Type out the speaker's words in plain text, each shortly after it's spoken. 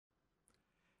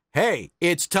Hey,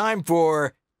 it's time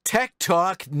for Tech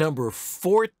Talk number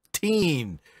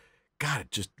 14. God,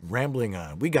 just rambling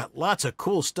on. We got lots of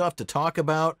cool stuff to talk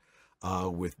about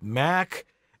with Mac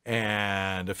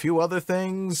and a few other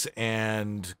things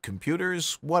and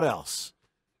computers. What else?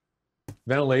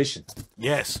 Ventilation.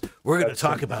 Yes, we're going to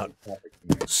talk about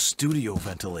studio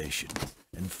ventilation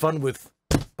and fun with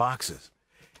boxes.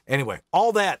 Anyway,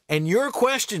 all that and your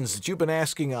questions that you've been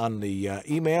asking on the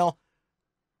email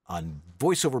on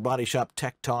VoiceOver Body Shop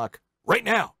Tech Talk right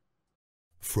now.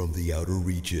 From the outer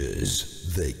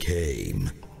reaches, they came,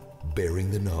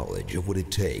 bearing the knowledge of what it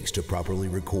takes to properly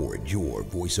record your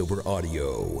voiceover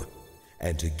audio.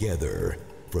 And together,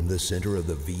 from the center of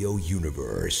the VO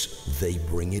universe, they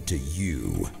bring it to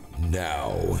you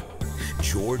now.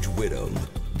 George Whittam,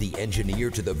 the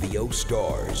engineer to the VO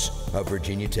stars, a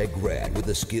Virginia Tech grad with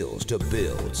the skills to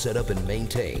build, set up, and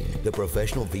maintain the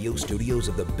professional VO studios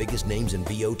of the biggest names in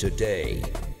VO today.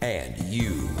 And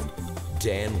you,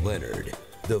 Dan Lenard,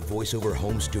 the voiceover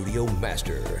home studio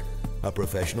master, a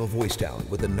professional voice talent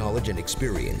with the knowledge and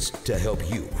experience to help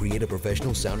you create a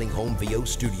professional sounding home VO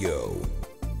studio.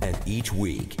 And each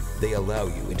week, they allow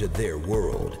you into their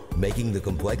world, making the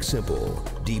complex simple,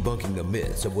 debunking the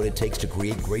myths of what it takes to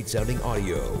create great sounding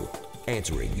audio,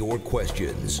 answering your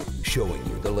questions, showing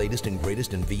you the latest and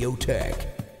greatest in VO tech,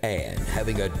 and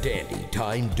having a dandy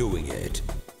time doing it.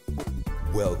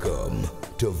 Welcome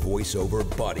to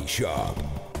VoiceOver Body Shop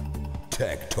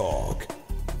Tech Talk.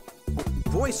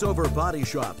 VoiceOver Body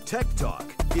Shop Tech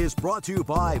Talk is brought to you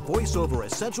by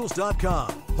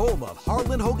VoiceOverEssentials.com, home of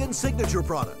Harlan Hogan signature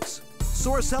products,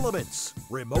 Source Elements,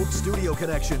 remote studio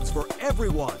connections for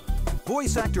everyone,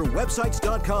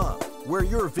 VoiceActorWebsites.com, where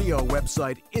your VO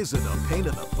website isn't a pain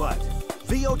in the butt,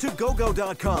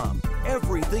 VO2GoGo.com,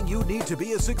 everything you need to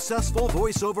be a successful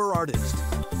voiceover artist,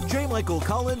 J. Michael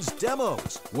Collins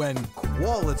Demos, when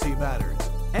quality matters,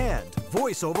 and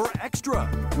VoiceOver Extra,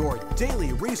 your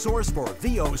daily resource for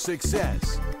VO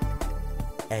success.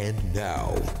 And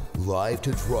now, live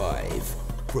to drive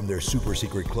from their super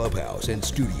secret clubhouse and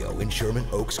studio in Sherman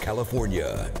Oaks,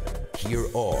 California, here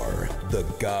are the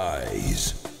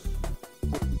guys.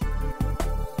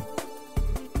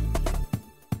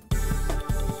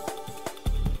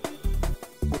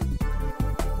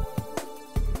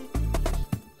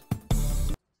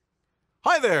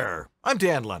 Hi there, I'm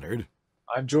Dan Lenard.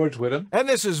 I'm George Whittam. And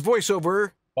this is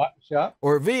VoiceOver Body Shop.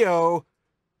 or VO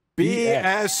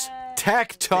BS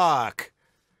Tech Talk.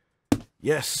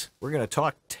 Yes, we're going to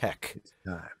talk tech. It's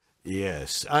time.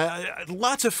 Yes,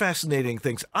 lots of fascinating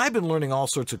things. I've been learning all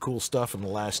sorts of cool stuff in the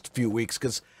last few weeks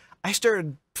because I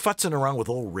started futzing around with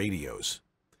old radios.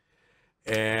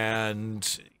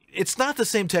 And it's not the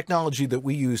same technology that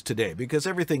we use today because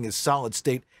everything is solid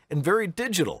state and very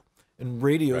digital. And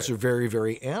radios are very,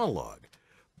 very analog.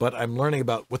 But I'm learning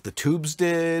about what the tubes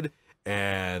did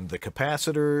and the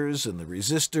capacitors and the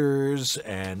resistors,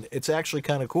 and it's actually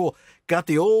kind of cool. Got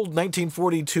the old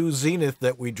 1942 Zenith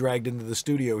that we dragged into the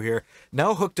studio here,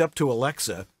 now hooked up to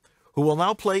Alexa, who will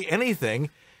now play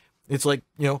anything. It's like,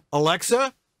 you know,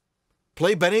 Alexa,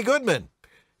 play Benny Goodman,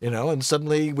 you know, and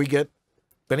suddenly we get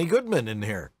Benny Goodman in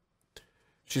here.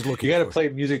 She's looking. You got to play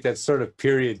music that's sort of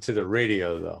period to the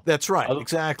radio, though. That's right,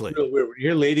 exactly.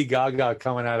 You're Lady Gaga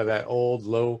coming out of that old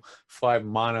low-fi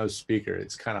mono speaker.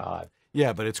 It's kind of odd.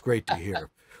 Yeah, but it's great to hear.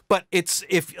 But it's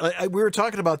we were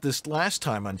talking about this last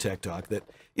time on Tech Talk that,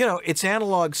 you know, it's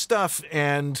analog stuff,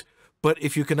 but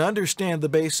if you can understand the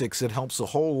basics, it helps a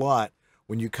whole lot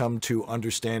when you come to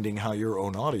understanding how your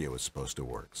own audio is supposed to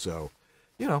work. So,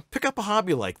 you know, pick up a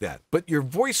hobby like that. But your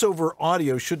voiceover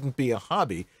audio shouldn't be a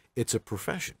hobby. It's a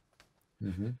profession.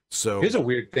 Mm-hmm. So here's a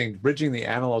weird thing, bridging the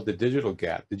analog to digital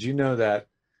gap. Did you know that,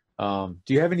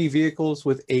 do you have any vehicles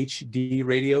with HD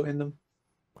radio in them?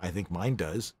 I think mine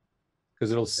does.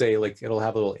 Because it'll say, like, it'll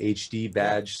have a little HD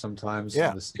badge sometimes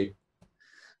on the state.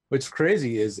 What's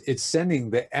crazy is it's sending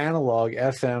the analog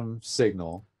FM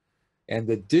signal and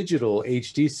the digital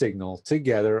HD signal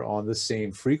together on the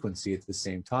same frequency at the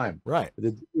same time. Right.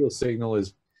 The digital signal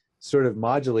is sort of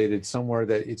modulated somewhere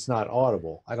that it's not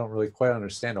audible. I don't really quite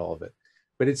understand all of it.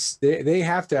 But it's they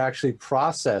have to actually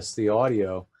process the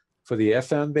audio for the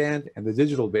FM band and the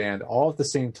digital band all at the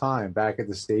same time back at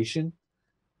the station,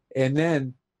 and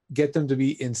then get them to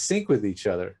be in sync with each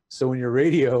other. So when your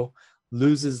radio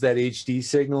loses that HD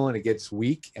signal and it gets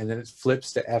weak and then it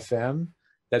flips to FM,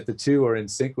 that the two are in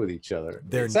sync with each other.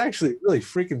 It's actually really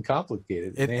freaking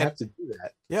complicated, and they have to do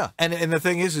that. Yeah, and the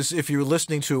thing is if you're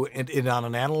listening to it on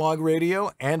an analog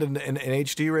radio and an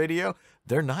HD radio,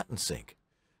 they're not in sync.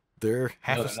 They're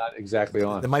not exactly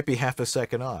on. They might be half a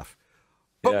second off.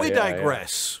 But we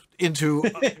digress into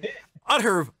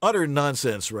utter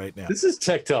nonsense right now. This is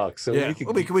Tech Talk, so Yeah,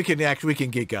 we can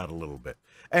geek out a little bit.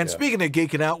 And Yeah. speaking of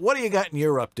geeking out, what do you got in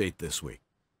your update this week?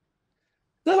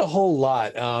 Not a whole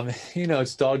lot. You know,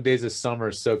 it's dog days of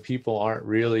summer, so people aren't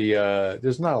really,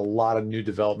 there's not a lot of new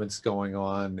developments going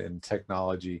on in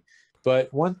technology.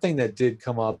 But one thing that did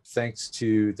come up thanks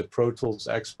to the Pro Tools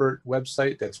Expert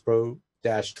website, that's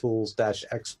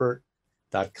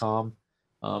pro-tools-expert.com.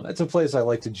 That's a place I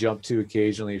like to jump to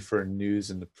occasionally for news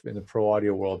in the pro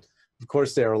audio world. Of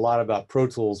course, there are a lot about Pro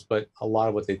Tools, but a lot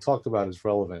of what they talk about is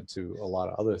relevant to a lot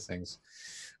of other things.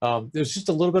 There's just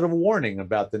a little bit of a warning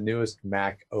about the newest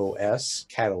Mac OS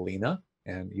Catalina,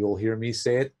 and you'll hear me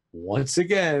say it once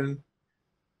again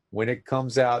when it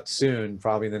comes out soon,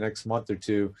 probably in the next month or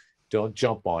two. Don't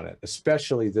jump on it,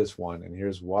 especially this one, and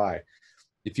here's why.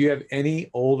 If you have any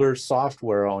older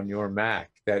software on your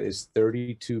Mac that is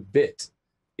 32-bit,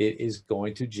 it is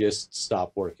going to just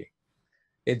stop working.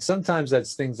 And sometimes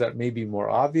that's things that may be more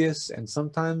obvious and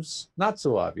sometimes not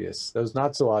so obvious. Those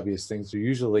not so obvious things are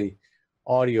usually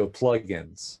audio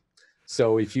plugins.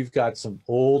 So if you've got some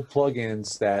old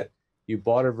plugins that you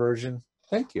bought a version,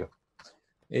 thank you.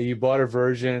 You bought a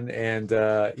version and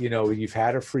you know, you've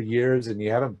had it for years and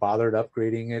you haven't bothered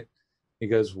upgrading it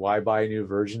because why buy a new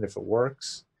version if it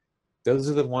works? Those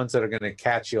are the ones that are going to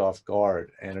catch you off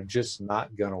guard and are just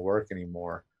not going to work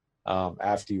anymore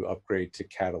after you upgrade to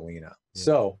Catalina. Yeah.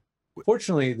 So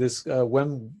fortunately, this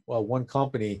one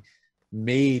company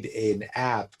made an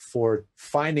app for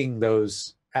finding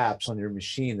those apps on your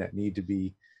machine that need to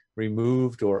be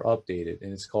removed or updated,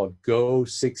 and it's called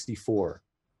Go64,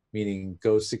 meaning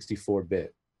Go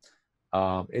 64-bit.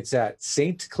 It's at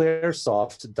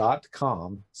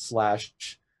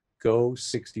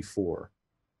stclairsoft.com/Go64.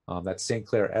 That's St.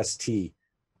 Clair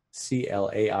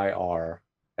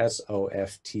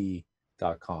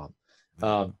STCLAIRSOFT.com.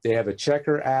 They have a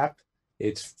checker app.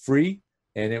 It's free,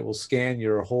 and it will scan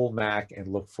your whole Mac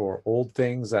and look for old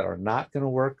things that are not going to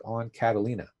work on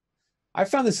Catalina. I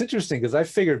found this interesting because I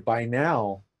figured by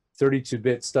now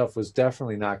 32-bit stuff was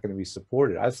definitely not going to be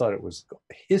supported. I thought it was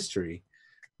history,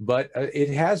 but it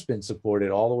has been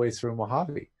supported all the way through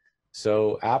Mojave.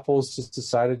 So Apple's just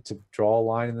decided to draw a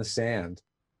line in the sand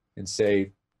and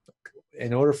say,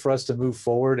 in order for us to move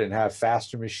forward and have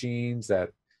faster machines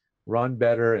that run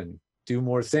better and do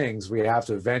more things, we have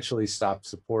to eventually stop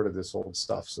support of this old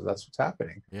stuff. So that's what's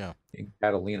happening. Yeah, in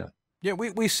Catalina. Yeah,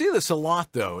 we see this a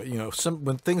lot though. You know,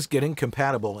 when things get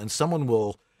incompatible and someone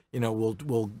will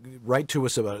write to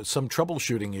us about some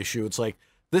troubleshooting issue. It's like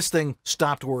this thing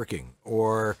stopped working,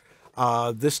 or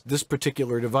this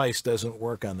particular device doesn't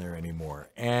work on there anymore.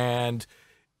 And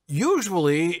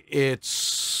usually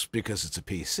it's because it's a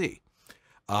PC.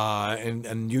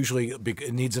 And usually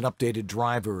it needs an updated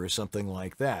driver or something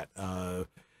like that.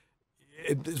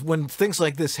 When things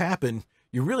like this happen,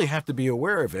 you really have to be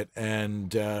aware of it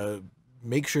and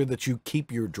make sure that you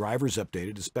keep your drivers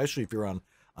updated, especially if you're on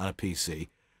a PC,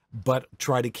 but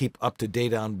try to keep up to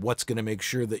date on what's going to make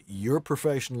sure that your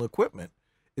professional equipment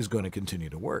is going to continue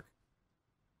to work.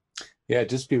 Yeah,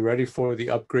 just be ready for the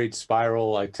upgrade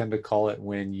spiral. I tend to call it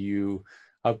when you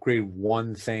upgrade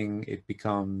one thing, it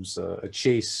becomes a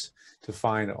chase to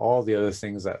find all the other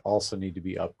things that also need to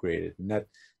be upgraded. And that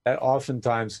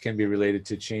oftentimes can be related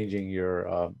to changing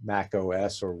your Mac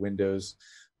OS or Windows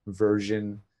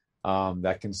version.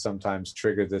 That can sometimes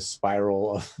trigger this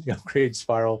spiral, the upgrade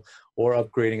spiral, or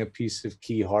upgrading a piece of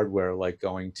key hardware, like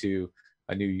going to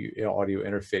a new audio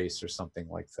interface or something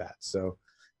like that. So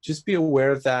just be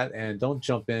aware of that and don't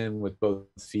jump in with both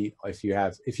feet. If you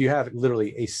have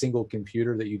literally a single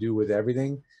computer that you do with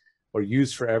everything or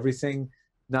use for everything,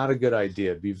 not a good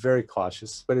idea. Be very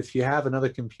cautious. But if you have another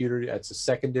computer that's a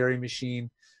secondary machine,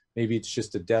 maybe it's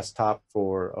just a desktop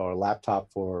or a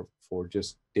laptop for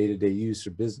just day-to-day use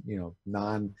or business,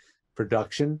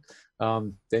 non-production,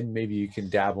 then maybe you can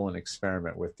dabble and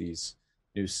experiment with these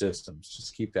new systems.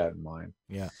 Just keep that in mind.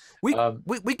 Yeah, we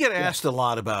get asked a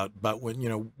lot about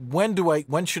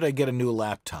when should I get a new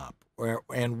laptop,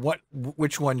 and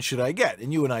which one should I get?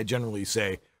 And you and I generally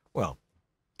say, well,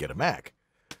 get a Mac.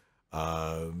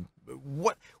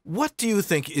 What do you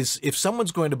think is, if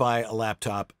someone's going to buy a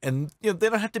laptop and they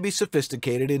don't have to be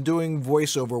sophisticated in doing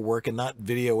voiceover work and not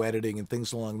video editing and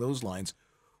things along those lines,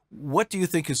 what do you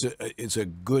think is a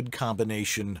good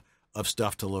combination of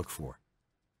stuff to look for?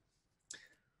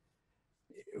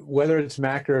 Whether it's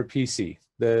Mac or PC,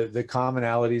 the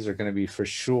commonalities are going to be for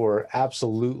sure,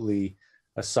 absolutely,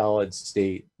 a solid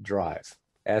state drive,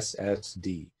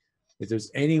 SSD. If there's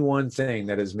any one thing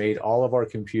that has made all of our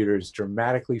computers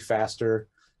dramatically faster,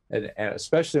 and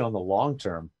especially on the long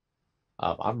term,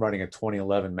 I'm running a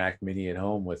 2011 Mac Mini at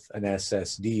home with an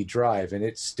SSD drive, and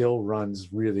it still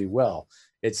runs really well.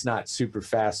 It's not super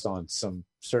fast on some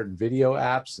certain video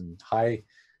apps and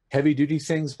heavy duty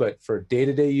things, but for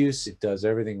day-to-day use, it does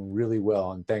everything really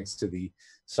well. And thanks to the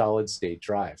solid state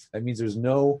drive, that means there's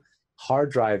no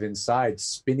hard drive inside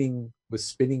spinning with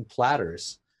spinning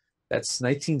platters. That's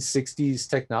 1960s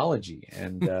technology,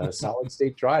 and solid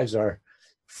state drives are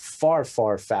far,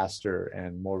 far faster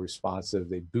and more responsive.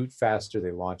 They boot faster,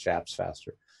 they launch apps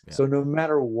faster. Yeah. So no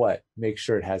matter what, make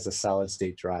sure it has a solid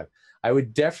state drive. I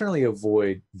would definitely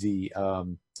avoid the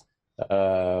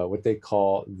what they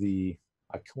call the,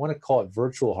 I want to call it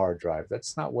virtual hard drive.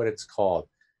 That's not what it's called.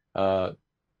 Can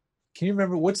you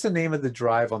remember what's the name of the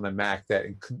drive on the Mac that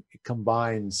it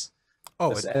combines?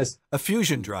 Oh, a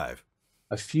Fusion drive.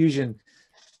 A Fusion.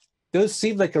 Those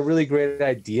seem like a really great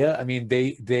idea. I mean,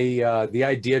 the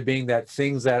idea being that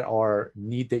things that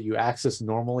that you access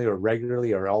normally or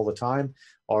regularly or all the time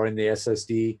are in the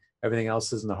SSD. Everything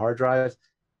else is in the hard drive.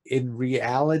 In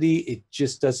reality, it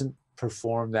just doesn't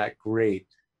perform that great.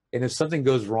 And if something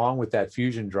goes wrong with that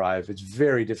Fusion drive, it's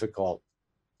very difficult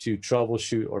to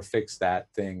troubleshoot or fix that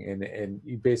thing. And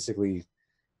you basically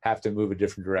have to move a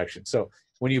different direction. So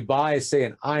when you buy, say,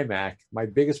 an iMac, my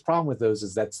biggest problem with those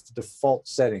is that's the default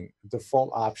setting. The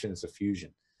default option is a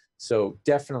Fusion. So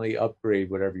definitely upgrade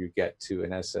whatever you get to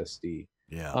an SSD.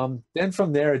 Yeah. Then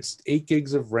from there, it's 8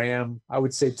 gigs of RAM. I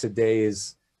would say today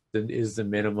is the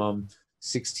minimum.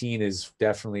 16 is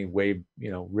definitely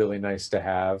really nice to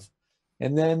have.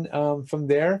 And then from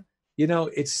there,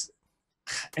 it's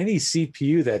any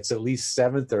CPU that's at least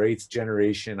 7th or 8th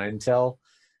generation Intel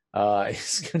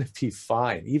is going to be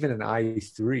fine. Even an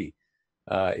i3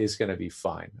 is going to be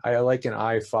fine. I like an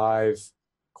i5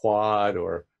 quad,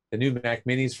 or the new Mac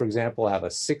Minis, for example, have a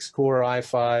 6-core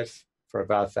i5 for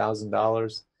about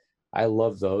 $1,000. I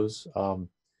love those.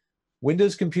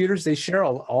 Windows computers, they share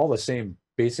all the same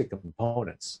basic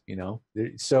components,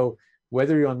 So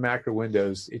whether you're on Mac or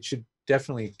Windows, it should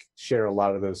definitely share a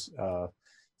lot of those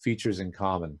features in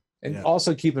common. And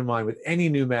also keep in mind with any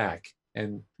new Mac,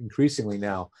 and increasingly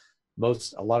now,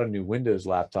 a lot of new Windows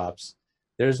laptops,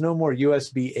 there's no more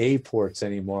USB-A ports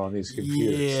anymore on these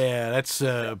computers. Yeah, that's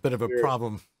a bit of a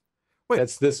problem. Wait.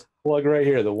 That's this plug right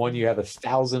here, the one you have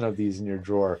 1,000 of these in your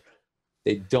drawer.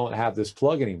 They don't have this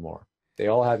plug anymore. They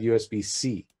all have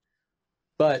USB-C.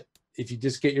 But if you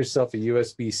just get yourself a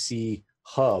USB-C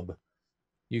hub,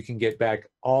 you can get back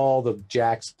all the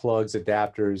jacks, plugs,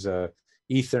 adapters,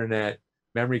 Ethernet,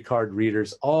 memory card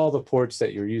readers, all the ports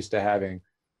that you're used to having.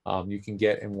 You can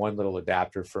get in one little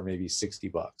adapter for maybe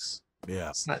 $60. Yeah,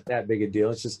 it's not that big a deal.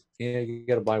 It's just you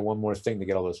got to buy one more thing to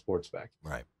get all those ports back.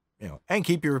 Right. And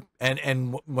keep your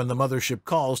and when the mothership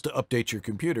calls to update your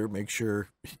computer, make sure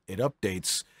it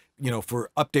updates. For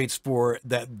updates for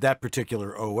that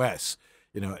particular OS.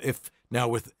 If now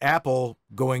with Apple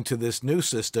going to this new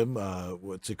system,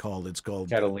 what's it called? It's called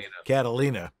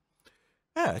Catalina.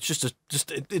 Yeah, it's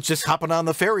just hopping on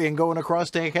the ferry and going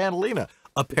across to Catalina.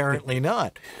 Apparently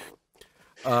not.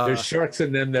 There's sharks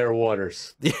in their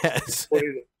waters. Yes.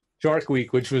 Shark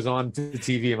Week, which was on the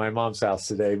TV in my mom's house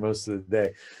today, most of the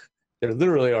day. There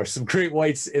literally are some great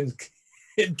whites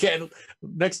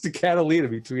next to Catalina,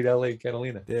 between LA and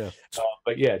Catalina. Yeah.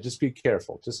 But yeah, just be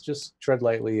careful. Just tread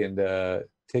lightly and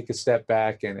take a step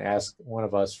back and ask one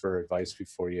of us for advice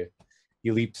before you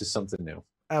leap to something new.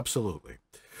 Absolutely.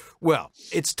 Well,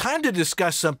 it's time to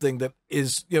discuss something that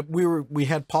is, we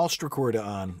had Paul Stracorda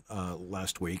on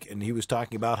last week, and he was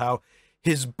talking about how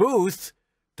his booth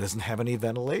doesn't have any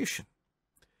ventilation.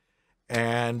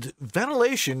 And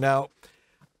ventilation, now,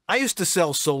 I used to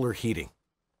sell solar heating.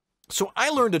 So I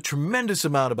learned a tremendous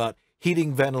amount about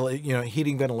heating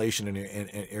ventilation and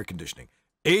air conditioning.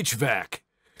 HVAC,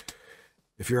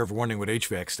 if you're ever wondering what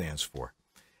HVAC stands for.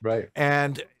 Right.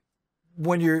 And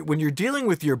when you're dealing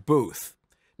with your booth,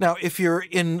 now if you're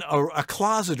in a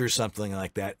closet or something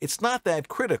like that, it's not that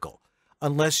critical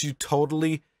unless you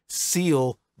totally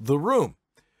seal the room,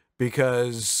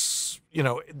 because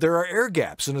there are air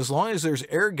gaps, and as long as there's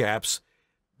air gaps,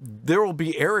 there will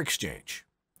be air exchange.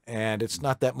 And it's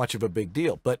not that much of a big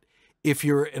deal. But if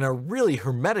you're in a really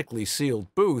hermetically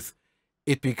sealed booth,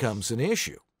 it becomes an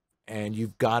issue. And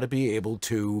you've got to be able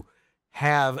to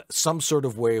have some sort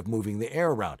of way of moving the air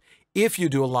around. If you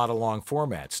do a lot of long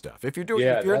format stuff, if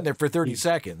you're in there for 30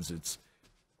 seconds, it's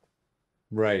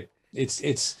right.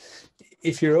 It's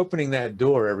if you're opening that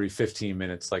door every 15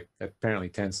 minutes, like apparently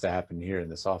tends to happen here in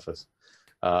this office,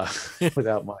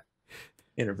 without my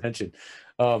intervention.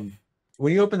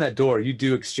 When you open that door, you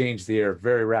do exchange the air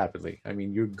very rapidly. I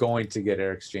mean, you're going to get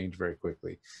air exchange very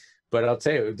quickly. But I'll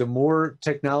tell you, the more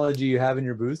technology you have in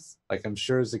your booth, like I'm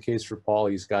sure is the case for Paul,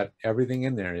 he's got everything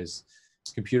in there. His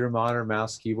computer monitor,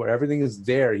 mouse, keyboard, everything is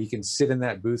there. He can sit in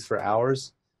that booth for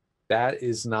hours. That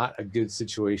is not a good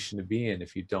situation to be in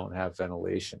if you don't have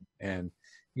ventilation. And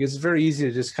because it's very easy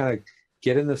to just kind of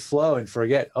get in the flow and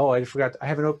forget, oh, I forgot, I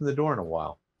haven't opened the door in a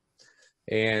while.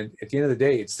 And at the end of the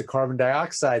day, it's the carbon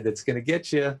dioxide that's going to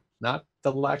get you, not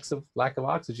the lack of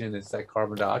oxygen. It's that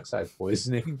carbon dioxide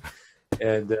poisoning.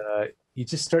 And you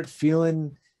just start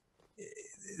feeling,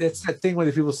 that's that thing where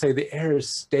the people say the air is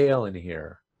stale in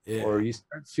here. Yeah. Or you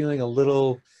start feeling a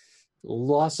little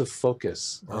loss of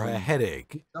focus. Or a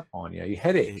headache. Up on you. A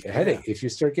headache. If you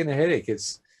start getting a headache,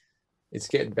 it's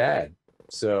getting bad.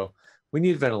 So we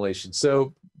need ventilation.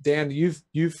 So Dan,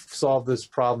 you've solved this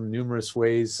problem numerous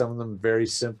ways, some of them very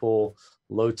simple,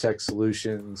 low-tech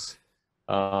solutions.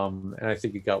 And I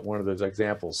think you got one of those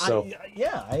examples. So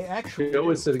I actually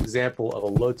show us an example of a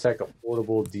low-tech,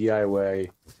 affordable DIY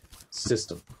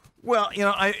system. Well, you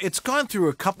know, it's gone through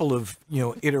a couple of, you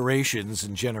know, iterations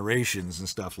and generations and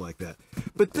stuff like that.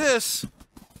 But this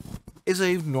is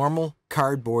a normal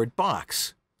cardboard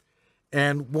box.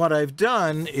 And what I've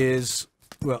done is,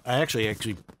 well, I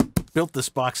actually built this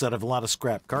box out of a lot of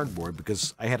scrap cardboard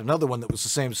because I had another one that was the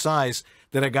same size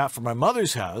that I got from my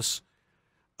mother's house.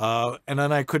 And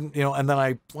then I couldn't, you know, and then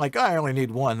I only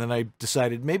need one. Then I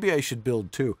decided maybe I should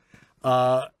build two.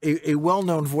 A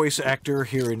well-known voice actor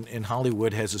here in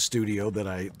Hollywood has a studio that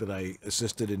I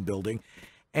assisted in building,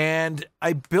 and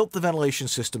I built the ventilation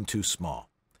system too small,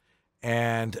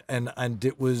 and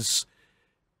it was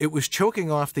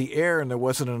choking off the air, and there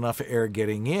wasn't enough air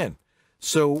getting in.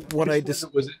 So what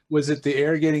was it the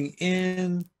air getting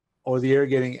in or the air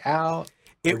getting out?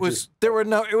 It was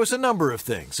a number of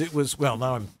things. It was, well,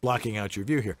 now I'm blocking out your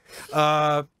view here.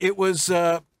 It was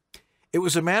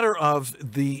a matter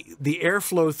of the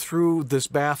airflow through this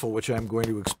baffle, which I'm going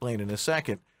to explain in a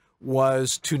second,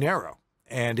 was too narrow,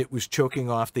 and it was choking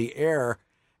off the air.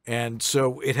 And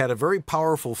so it had a very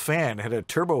powerful fan, it had a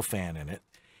turbo fan in it,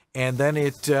 and then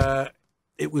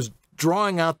it was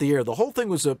drawing out the air. The whole thing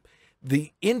was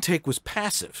the intake was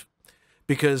passive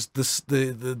because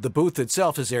the booth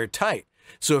itself is airtight.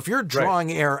 So if you're drawing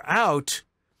air out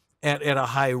at a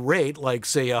high rate, like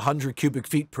say 100 cubic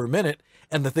feet per minute,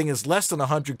 and the thing is less than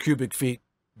 100 cubic feet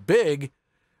big,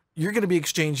 you're going to be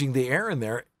exchanging the air in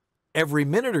there every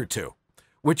minute or two,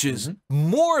 which is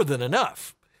more than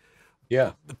enough.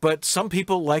 Yeah. But some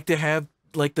people like to have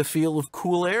like the feel of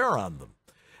cool air on them,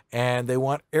 and they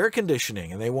want air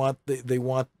conditioning, and they want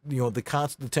you know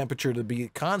the temperature to be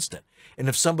constant. And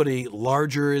if somebody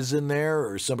larger is in there,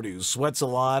 or somebody who sweats a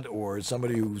lot, or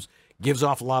somebody who gives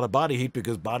off a lot of body heat,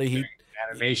 because body heat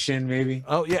animation maybe.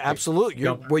 Oh yeah, absolutely.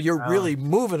 Where you're really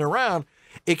moving around,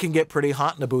 it can get pretty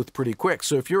hot in the booth pretty quick.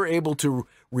 So if you're able to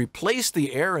replace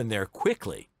the air in there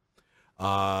quickly,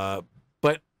 but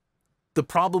the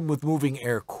problem with moving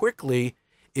air quickly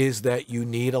is that you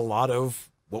need a lot of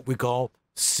what we call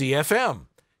CFM,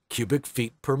 cubic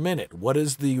feet per minute. What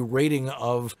is the rating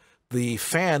of the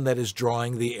fan that is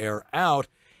drawing the air out,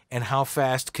 and how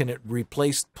fast can it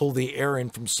pull the air in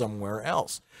from somewhere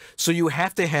else? So you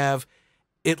have to have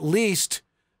at least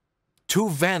two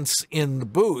vents in the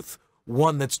booth,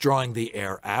 one that's drawing the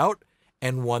air out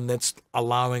and one that's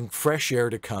allowing fresh air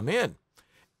to come in.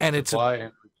 And supply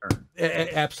and return.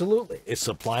 Absolutely. It's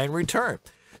supply and return.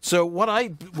 So what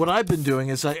I've been doing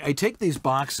is I take these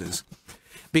boxes,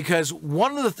 because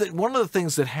one of the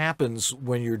things that happens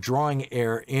when you're drawing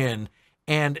air in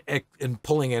and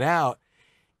pulling it out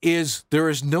is there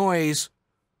is noise,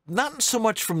 not so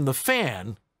much from the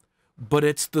fan, but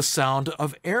it's the sound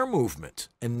of air movement,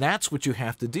 and that's what you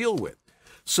have to deal with.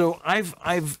 So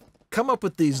I've come up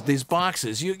with these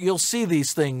boxes. You'll see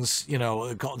these things, you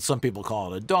know, some people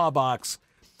call it a DAW box.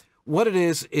 What it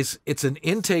is it's an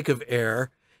intake of air,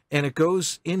 and it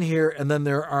goes in here, and then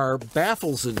there are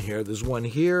baffles in here. There's one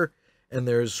here, and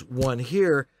there's one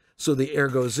here. So the air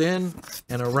goes in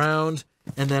and around,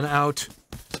 and then out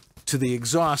to the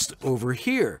exhaust over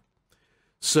here.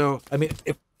 So, I mean,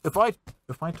 if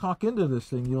I talk into this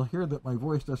thing, you'll hear that my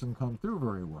voice doesn't come through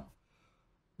very well.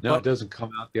 No, it doesn't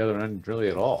come out the other end really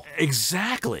at all.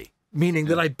 Exactly. Meaning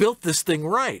that I built this thing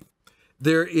right.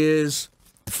 There is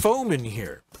foam in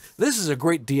here. This is a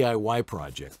great DIY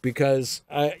project because,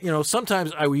 you know,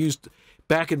 sometimes I used,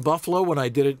 back in Buffalo when I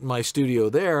did it in my studio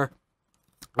there,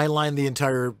 I lined the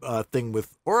entire thing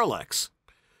with Oralex,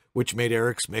 which made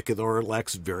Eric Smick and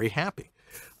Oralex very happy.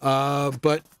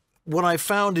 But what I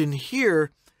found in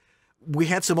here, we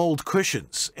had some old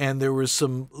cushions, and there was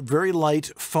some very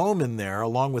light foam in there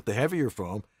along with the heavier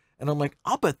foam. And I'm like,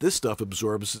 I'll bet this stuff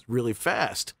absorbs really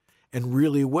fast. and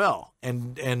really well,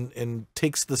 and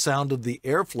takes the sound of the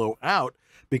airflow out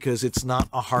because it's not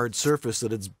a hard surface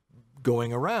that it's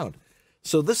going around.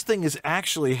 So this thing is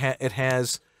actually, it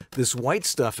has this white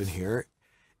stuff in here.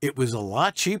 It was a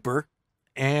lot cheaper,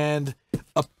 and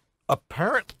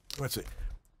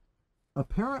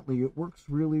apparently it works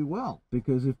really well,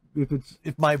 because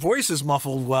if my voice is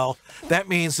muffled well, that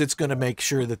means it's going to make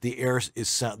sure that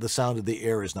the sound of the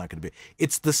air is not going to be.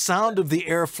 It's the sound of the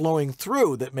air flowing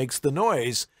through that makes the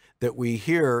noise that we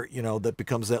hear, you know, that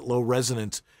becomes that low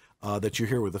resonant that you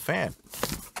hear with a fan.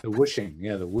 The whooshing,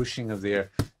 yeah, the whooshing of the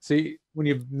air. See, when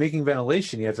you're making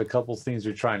ventilation, you have a couple things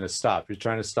you're trying to stop. You're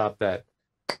trying to stop that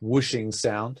whooshing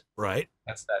sound. Right.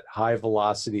 That's that high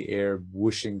velocity air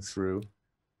whooshing through.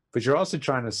 But you're also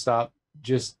trying to stop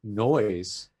just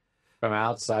noise from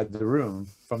outside the room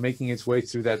from making its way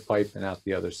through that pipe and out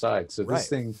the other side. So this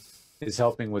thing is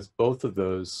helping with both of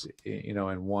those, you know,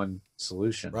 in one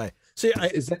solution. Right. See,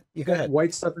 is that you go ahead.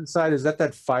 White stuff inside? Is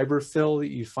that fiber fill that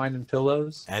you find in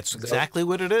pillows? That's exactly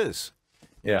what it is.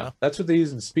 Yeah, that's what they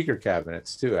use in speaker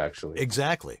cabinets too, actually.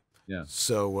 Exactly. Yeah.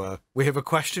 So we have a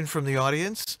question from the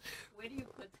audience. Where do you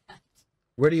put that?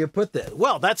 Where do you put that?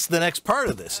 Well, that's the next part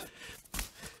of this.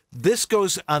 This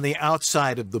goes on the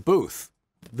outside of the booth.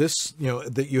 This, you know,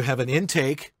 that you have an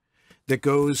intake that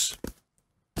goes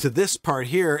to this part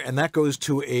here, and that goes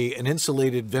to an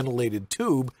insulated, ventilated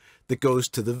tube that goes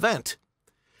to the vent.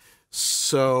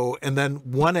 So, and then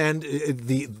one end,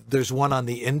 there's one on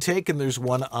the intake and there's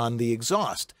one on the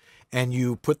exhaust. And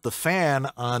you put the fan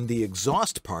on the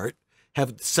exhaust part, have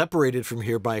it separated from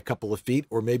here by a couple of feet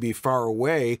or maybe far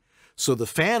away. So the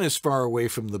fan is far away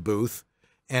from the booth.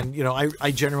 And, you know,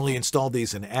 I generally install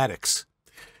these in attics.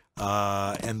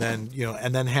 And then, you know,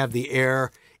 and then have the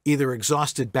air either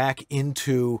exhausted back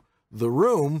into the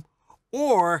room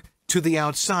or to the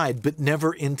outside, but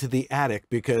never into the attic,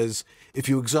 because if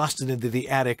you exhaust it into the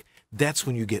attic, that's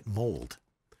when you get mold.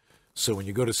 So when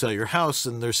you go to sell your house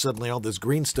and there's suddenly all this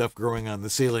green stuff growing on the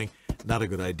ceiling, not a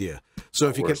good idea. So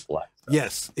if you can,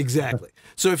 yes, exactly.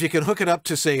 So if you can hook it up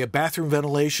to, say, a bathroom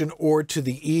ventilation or to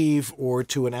the eave or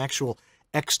to an actual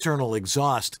external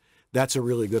exhaust, that's a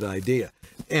really good idea.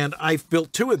 And I've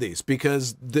built two of these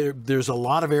because there's a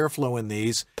lot of airflow in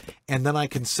these, and then I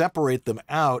can separate them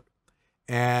out,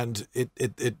 and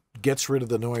it gets rid of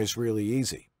the noise really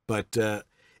easy. But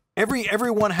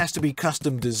everyone has to be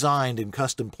custom designed and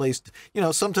custom placed. You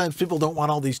know, sometimes people don't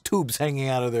want all these tubes hanging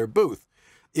out of their booth.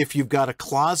 If you've got a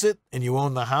closet and you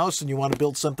own the house and you want to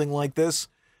build something like this,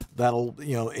 that'll,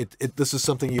 you know, this is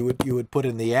something you would put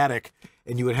in the attic,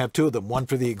 and you would have two of them, one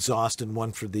for the exhaust and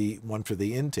one for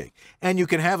the intake. And you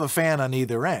can have a fan on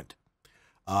either end.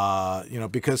 You know,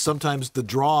 because sometimes the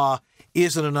draw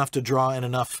isn't enough to draw in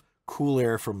enough cool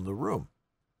air from the room.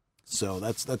 So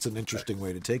that's an interesting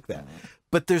way to take that.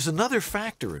 But there's another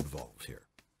factor involved here.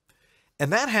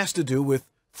 And that has to do with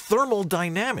thermal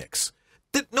dynamics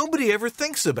that nobody ever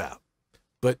thinks about.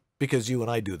 But because you and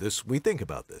I do this, we think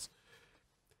about this.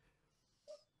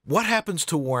 What happens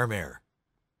to warm air?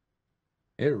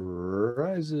 It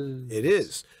rises. It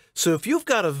is. So if you've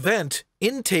got a vent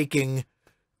intaking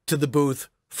to the booth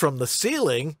from the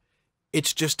ceiling,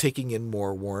 it's just taking in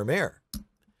more warm air.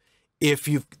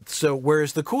 So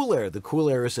where's the cool air? The cool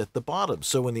air is at the bottom.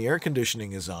 So when the air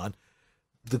conditioning is on,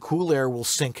 the cool air will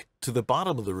sink to the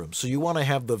bottom of the room. So you want to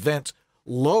have the vent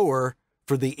lower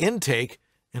for the intake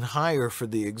and higher for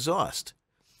the exhaust.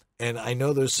 And I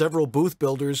know there's several booth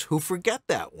builders who forget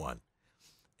that one,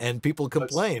 and people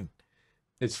complain.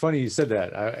 It's funny you said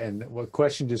that. And what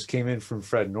question just came in from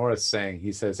Fred North saying,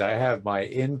 he says, I have my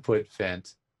input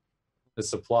vent, the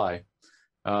supply,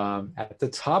 at the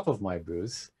top of my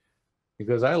booth,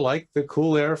 because I like the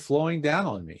cool air flowing down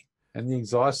on me, and the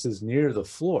exhaust is near the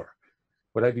floor.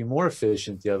 Would I be more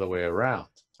efficient the other way around?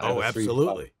 Oh,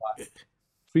 absolutely.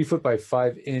 3 foot by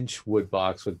 5 inch wood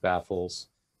box with baffles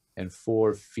and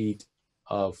 4 feet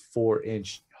of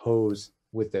 4-inch hose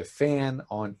with a fan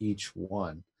on each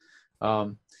one.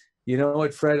 You know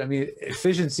what, Fred? I mean,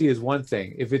 efficiency is one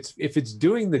thing. If it's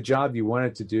doing the job you want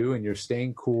it to do and you're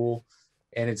staying cool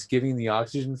and it's giving the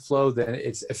oxygen flow, then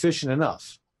it's efficient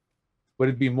enough. Would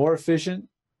it be more efficient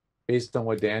based on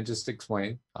what Dan just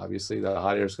explained? Obviously, the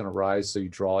hot air is going to rise, so you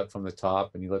draw it from the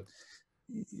top, and you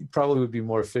probably would be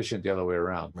more efficient the other way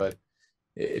around. But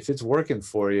if it's working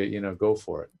for you, you know, go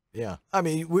for it. Yeah. I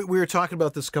mean, we were talking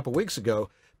about this a couple of weeks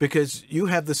ago, because you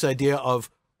have this idea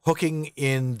of hooking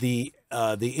in the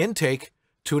intake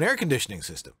to an air conditioning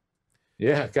system.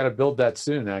 Yeah, got to build that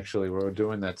soon, actually. We're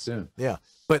doing that soon. Yeah.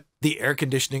 But the air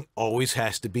conditioning always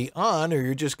has to be on, or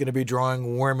you're just going to be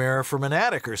drawing warm air from an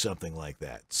attic or something like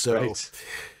that. So,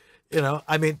 You know,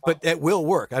 I mean, but it will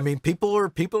work. I mean, people are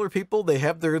people. They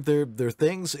have their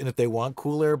things, and if they want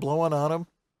cool air blowing on them,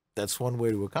 that's one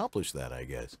way to accomplish that, I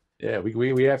guess. Yeah,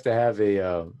 we have to have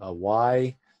a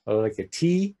Y or like a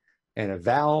T and a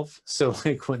valve. So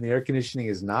like when the air conditioning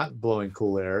is not blowing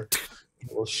cool air,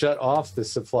 we'll shut off the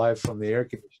supply from the air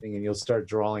conditioning, and you'll start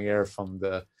drawing air from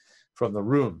the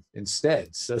room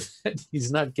instead, so that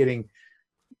he's not getting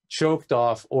choked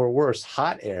off, or worse,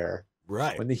 hot air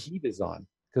when the heat is on.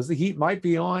 Because the heat might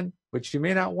be on, but you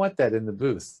may not want that in the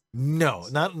booth. No,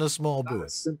 not in a small booth. A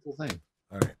simple thing.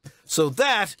 All right. So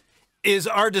that is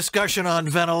our discussion on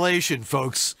ventilation,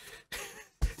 folks.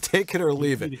 Take it or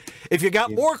leave it. If you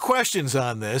got more questions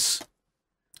on this,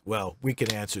 well, we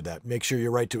can answer that. Make sure you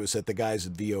write to us at theguys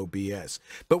at VOBS.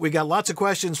 But we got lots of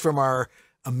questions from our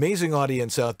amazing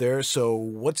audience out there, so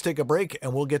let's take a break,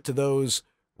 and we'll get to those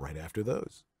right after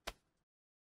those.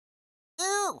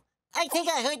 Ooh, I think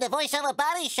I heard the voiceover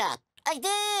body shop. I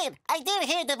did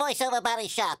hear the voiceover body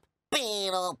shop.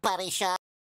 Big old body shop.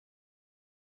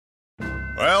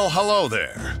 Well, hello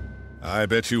there. I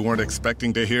bet you weren't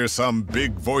expecting to hear some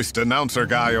big-voiced announcer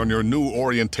guy on your new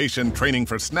orientation training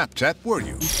for Snapchat, were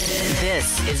you?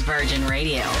 This is Virgin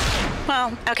Radio.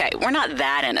 Well, okay, we're not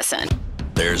that innocent.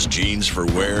 There's jeans for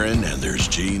wearing and there's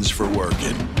jeans for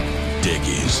working.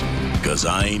 Dickies, because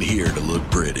I ain't here to look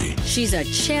pretty. She's a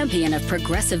champion of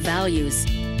progressive values,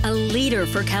 a leader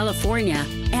for California,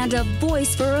 and a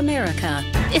voice for America.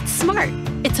 It's smart.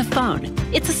 It's a phone.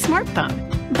 It's a smartphone.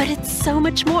 But it's so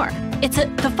much more.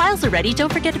 The files are ready.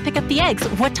 Don't forget to pick up the eggs.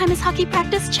 What time is hockey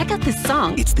practice? Check out this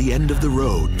song. It's the end of the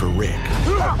road for Rick.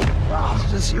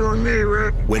 It's just you and me,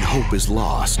 Rick. When hope is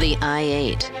lost. The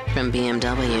i8 from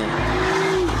BMW.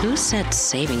 Who said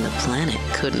saving the planet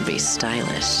couldn't be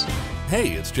stylish?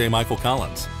 Hey, it's J. Michael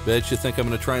Collins. Bet you think I'm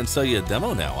going to try and sell you a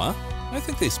demo now, huh? I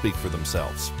think they speak for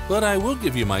themselves. But I will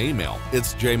give you my email.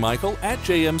 It's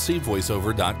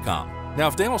jmichael@jmcvoiceover.com. Now,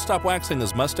 if Dan will stop waxing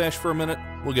his mustache for a minute,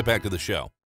 we'll get back to the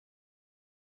show.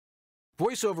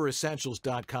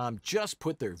 VoiceOverEssentials.com just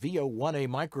put their VO1A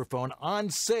microphone on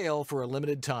sale for a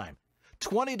limited time.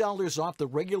 $20 off the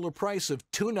regular price of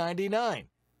 $299.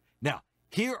 Now,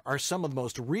 here are some of the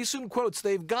most recent quotes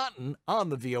they've gotten on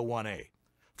the VO1A.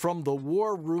 From the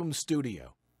War Room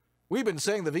Studio. We've been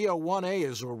saying the VO1A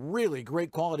is a really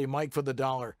great quality mic for the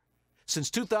dollar.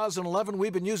 Since 2011,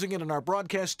 we've been using it in our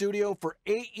broadcast studio for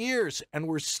 8 years, and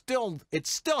it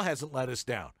still hasn't let us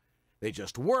down. They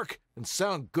just work and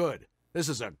sound good. This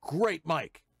is a great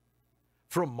mic.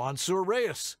 From Mansour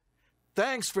Reyes.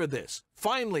 Thanks for this.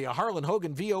 Finally, a Harlan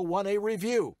Hogan VO1A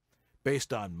review.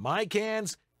 Based on my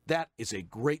cans, that is a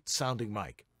great sounding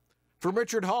mic. From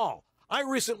Richard Hall. I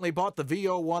recently bought the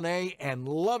VO1A and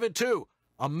love it too.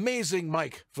 Amazing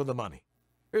mic for the money.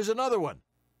 Here's another one.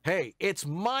 Hey, it's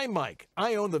my mic.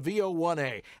 I own the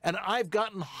VO1A, and I've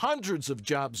gotten hundreds of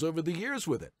jobs over the years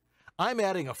with it. I'm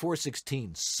adding a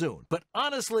 416 soon, but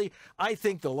honestly, I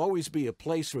think there'll always be a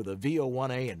place for the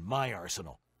VO1A in my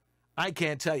arsenal. I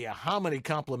can't tell you how many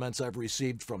compliments I've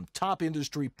received from top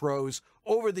industry pros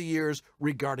over the years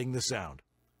regarding the sound.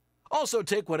 Also,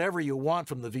 take whatever you want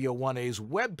from the VO1A's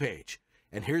webpage,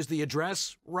 and here's the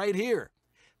address right here.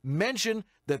 Mention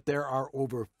that there are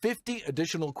over 50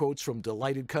 additional quotes from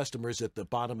delighted customers at the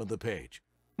bottom of the page,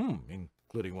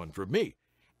 including one from me.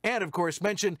 And, of course,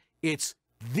 mention it's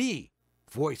the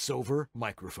voiceover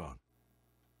microphone.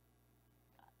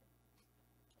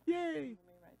 Yay! Let me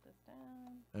write this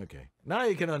down. Okay, now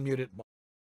you can unmute it.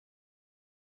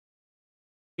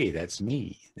 Hey, that's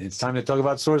me. It's time to talk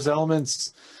about Source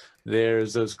Elements.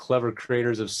 There's those clever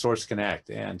creators of Source Connect,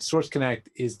 and Source Connect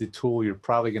is the tool you're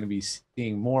probably going to be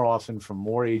seeing more often from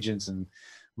more agents and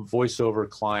voiceover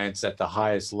clients at the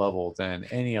highest level than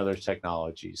any other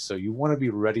technology. So you want to be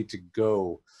ready to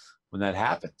go when that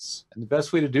happens. And the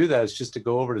best way to do that is just to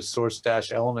go over to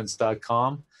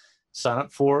source-elements.com, sign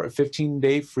up for a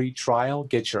 15-day free trial,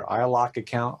 get your iLock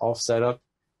account all set up.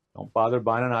 Don't bother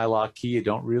buying an iLock key. You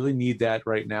don't really need that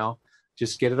right now.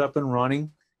 Just get it up and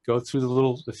running. Go through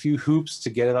the few hoops to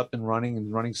get it up and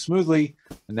running smoothly.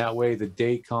 And that way the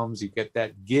day comes, you get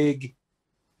that gig,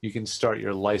 you can start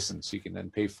your license. You can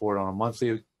then pay for it on a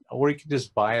monthly, or you can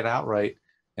just buy it outright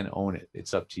and own it.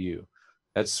 It's up to you.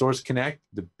 That's Source Connect,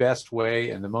 the best way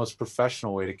and the most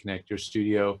professional way to connect your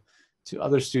studio to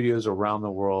other studios around the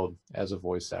world as a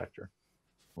voice actor.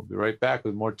 We'll be right back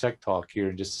with more Tech Talk here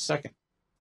in just a second.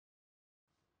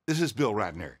 This is Bill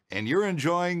Ratner, and you're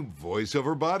enjoying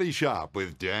VoiceOver Body Shop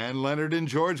with Dan Lenard and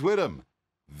George Whittam.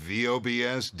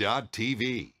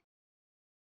 VOBS.TV.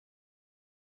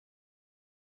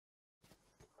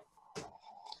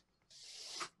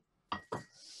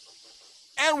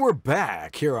 And we're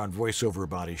back here on VoiceOver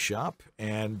Body Shop,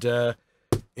 and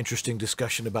interesting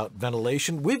discussion about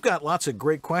ventilation. We've got lots of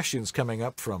great questions coming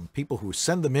up from people who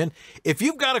send them in. If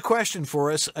you've got a question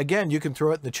for us, again, you can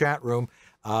throw it in the chat room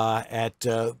there's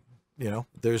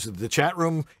the chat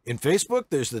room in Facebook.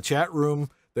 There's the chat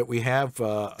room that we have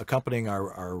accompanying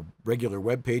our regular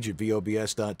webpage at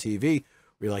VOBS.tv.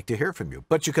 We like to hear from you.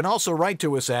 But you can also write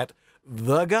to us at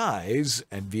theguys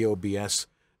at VOBS.tv.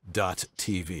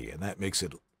 And that makes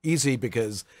it easy,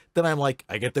 because then I'm like,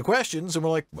 I get the questions, and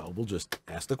we're like, well, we'll just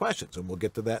ask the questions, and we'll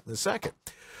get to that in a second.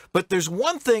 But there's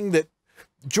one thing that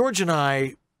George and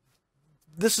I,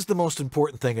 this is the most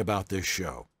important thing about this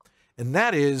show, and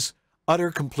that is utter,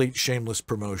 complete, shameless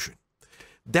promotion.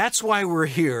 That's why we're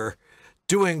here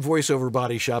doing VoiceOver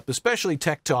Body Shop, especially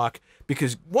Tech Talk,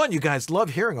 because, one, you guys love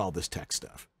hearing all this tech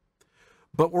stuff.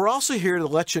 But we're also here to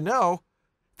let you know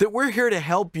that we're here to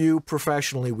help you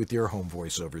professionally with your home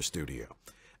voiceover studio.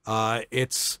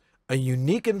 It's a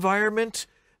unique environment.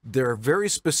 There are very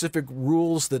specific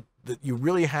rules that you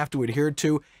really have to adhere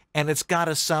to, and it's got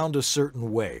to sound a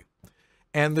certain way.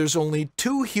 And there's only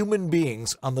 2 human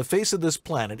beings on the face of this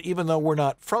planet, even though we're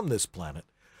not from this planet,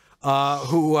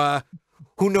 who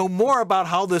know more about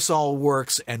how this all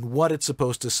works and what it's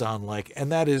supposed to sound like,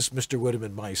 and that is Mr. Whittam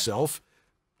and myself,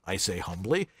 I say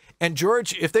humbly. And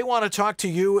George, if they want to talk to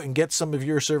you and get some of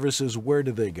your services, where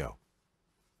do they go?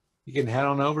 You can head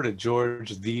on over to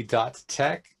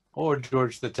georgethe.tech or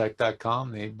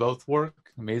georgethetech.com. They both work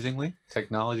amazingly.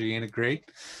 Technology ain't it great?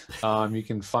 You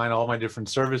can find all my different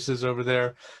services over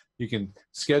there. You can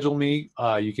schedule me.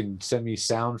 You can send me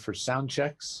sound for sound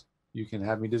checks. You can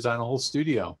have me design a whole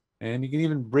studio, and you can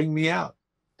even bring me out.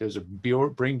 There's a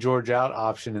bring George out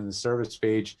option in the service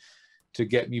page to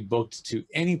get me booked to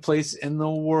any place in the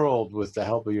world with the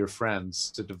help of your friends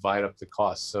to divide up the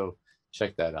cost. So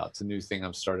check that out. It's a new thing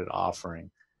I've started offering.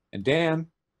 And Dan,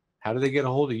 how do they get a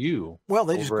hold of you? Well,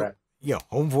 they just go,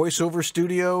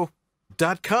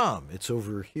 homevoiceoverstudio.com. It's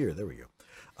over here. There we go.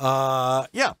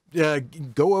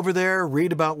 Go over there,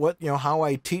 read about how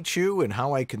I teach you and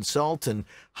how I consult and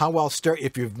how I'll start.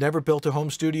 If you've never built a home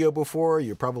studio before,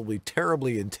 you're probably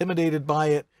terribly intimidated by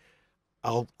it.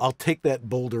 I'll take that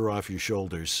boulder off your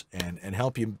shoulders and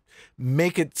help you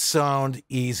make it sound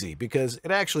easy, because it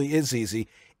actually is easy.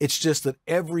 It's just that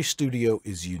every studio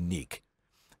is unique.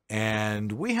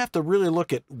 And we have to really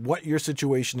look at what your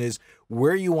situation is,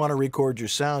 where you want to record your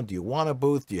sound. Do you want a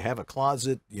booth? Do you have a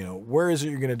closet? Where is it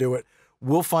you're going to do it?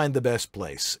 We'll find the best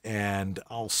place, and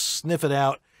I'll sniff it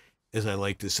out, as I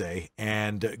like to say.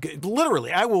 And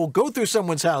literally, I will go through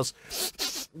someone's house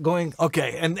going,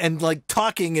 okay, and like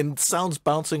talking and sounds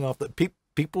bouncing off the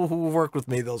people who work with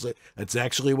me. They'll say, that's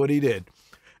actually what he did.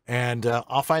 And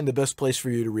I'll find the best place for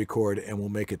you to record, and we'll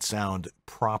make it sound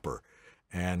proper.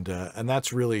 And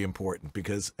that's really important,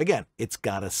 because, again, it's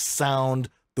got to sound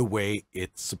the way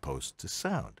it's supposed to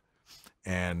sound.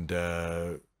 And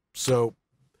so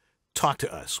talk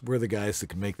to us. We're the guys that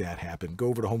can make that happen. Go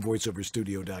over to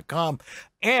homevoiceoverstudio.com.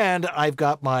 And I've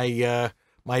got my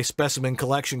my specimen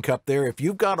collection cup there. If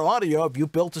you've got audio, if you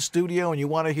built a studio and you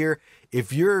want to hear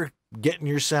if you're getting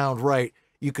your sound right,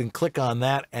 you can click on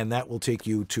that, and that will take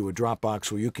you to a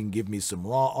Dropbox where you can give me some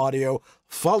raw audio,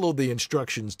 follow the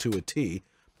instructions to a T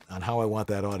on how I want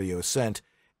that audio sent,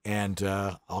 and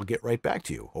I'll get right back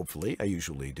to you. Hopefully, I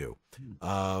usually do.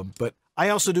 But I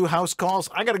also do house calls.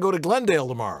 I got to go to Glendale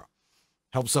tomorrow,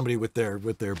 help somebody with their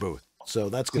booth. So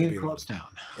that's going to be across town.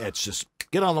 It's just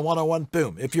get on the 101.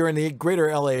 Boom. If you're in the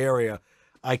greater LA area,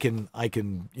 I can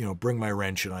bring my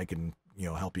wrench and I can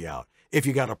help you out. If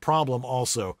you got a problem,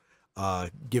 also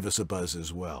give us a buzz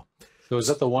as well. So is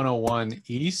that the 101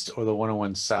 East or the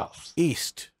 101 South?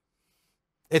 East.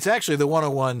 It's actually the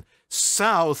 101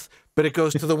 South, but it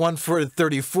goes to the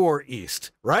 134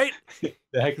 East, right?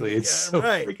 Exactly. It's so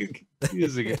freaking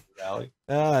confusing, Valley.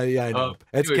 Yeah, I know.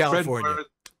 It's anyway, California. Fred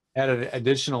had an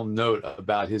additional note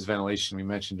about his ventilation we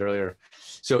mentioned earlier.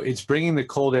 So it's bringing the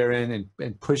cold air in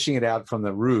and pushing it out from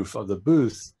the roof of the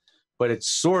booth, but its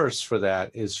source for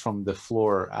that is from the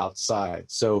floor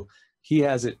outside. So he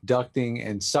has it ducting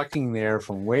and sucking there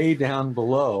from way down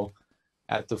below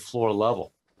at the floor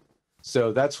level.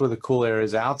 So that's where the cool air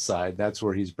is outside. That's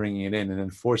where he's bringing it in and then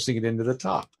forcing it into the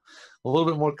top. A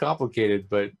little bit more complicated,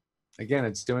 but again,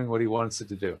 it's doing what he wants it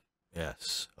to do.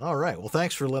 Yes. All right. Well,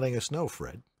 thanks for letting us know,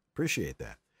 Fred. Appreciate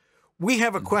that. We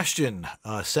have a question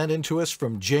sent in to us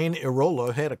from Jane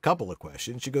Irola. Had a couple of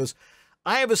questions. She goes,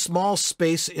 I have a small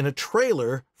space in a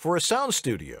trailer for a sound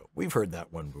studio. We've heard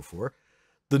that one before.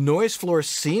 The noise floor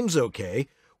seems okay.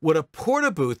 Would a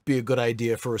porta booth be a good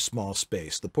idea for a small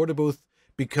space? The porta booth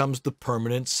becomes the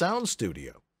permanent sound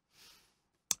studio.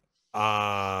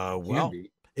 Well,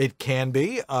 it can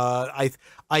be.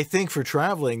 I think for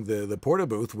traveling, the Porta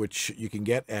Booth, which you can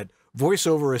get at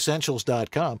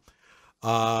voiceoveressentials.com,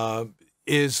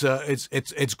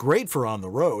 it's great for on the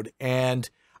road. And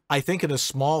I think in a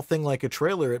small thing like a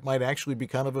trailer, it might actually be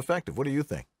kind of effective. What do you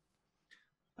think?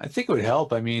 I think it would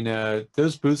help. I mean,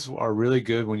 those booths are really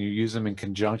good when you use them in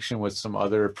conjunction with some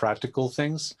other practical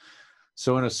things.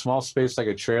 So in a small space like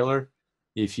a trailer,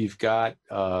 if you've got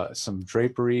some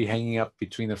drapery hanging up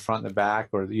between the front and the back,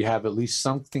 or you have at least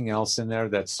something else in there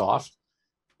that's soft,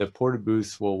 the Porta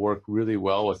Booth will work really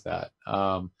well with that.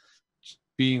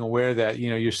 Being aware that, you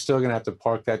know, you're still going to have to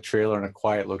park that trailer in a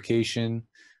quiet location.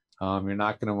 You're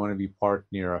not going to want to be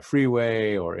parked near a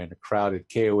freeway or in a crowded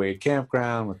KOA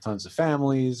campground with tons of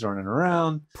families running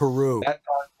around. Peru. That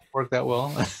doesn't work that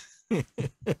well.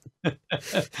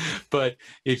 But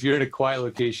if you're in a quiet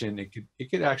location,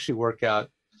 it could actually work out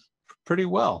pretty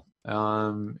well.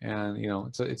 And you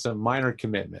know, it's a minor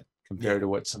commitment compared to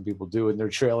what some people do in their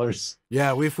trailers.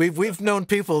 Yeah, we've known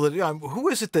people that, who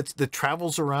is it that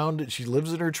travels around and she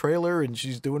lives in her trailer and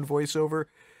she's doing voiceover?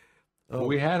 Well,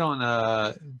 we had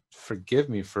on forgive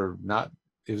me for not,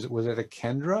 was it a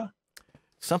Kendra?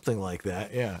 Something like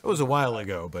that. Yeah, it was a while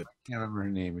ago, but I can't remember her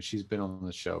name, but she's been on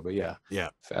the show. But yeah,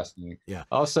 fascinating. Yeah.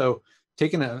 Also,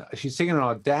 she's taking an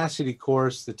Audacity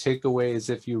course. The takeaway is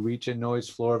if you reach a noise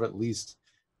floor of at least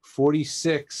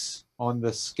 46 on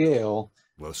the scale,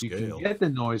 you can get the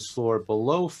noise floor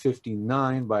below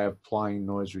 59 by applying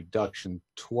noise reduction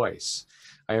twice.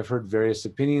 I have heard various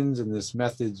opinions in this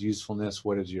method's usefulness.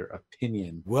 What is your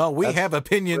opinion? Well, we have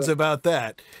opinions about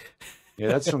that. Yeah,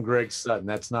 that's from Greg Sutton.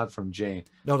 That's not from Jane.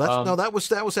 No, that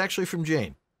was actually from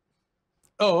Jane.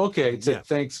 Oh, okay. It said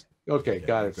thanks. Okay,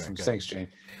 got it. Thanks, Jane.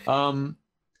 The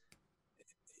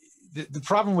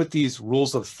problem with these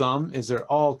rules of thumb is they're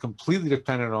all completely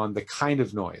dependent on the kind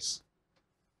of noise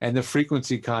and the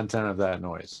frequency content of that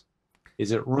noise.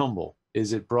 Is it rumble?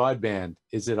 Is it broadband?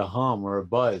 Is it a hum or a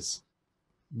buzz?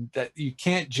 That you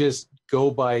can't just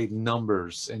go by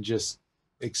numbers and just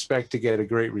expect to get a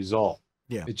great result.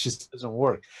 Yeah, it just doesn't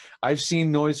work. I've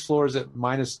seen noise floors at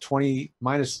 -20,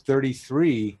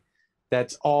 -33.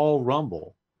 That's all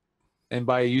rumble, and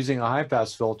by using a high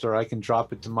pass filter, I can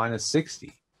drop it to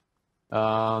 -60.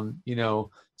 You know,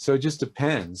 so it just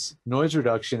depends. Noise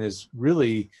reduction is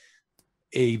really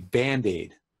a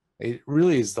band-aid. It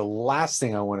really is the last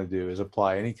thing I want to do is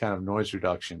apply any kind of noise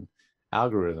reduction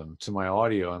algorithm to my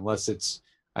audio unless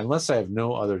I have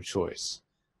no other choice.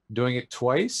 Doing it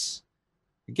twice,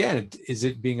 again, is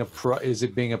it being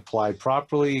applied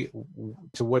properly?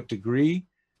 To what degree?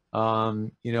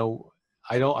 You know,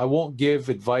 I won't give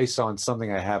advice on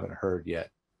something I haven't heard yet.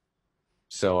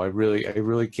 So I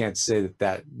really can't say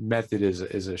that method is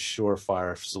a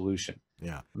surefire solution.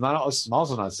 Yeah, I'm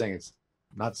also not saying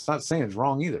it's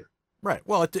wrong either. Right.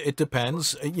 Well, it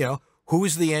depends. You know,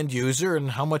 who's the end user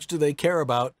and how much do they care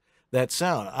about that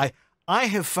sound? I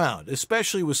have found,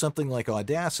 especially with something like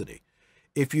Audacity,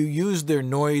 if you use their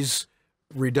noise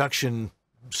reduction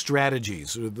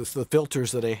strategies or the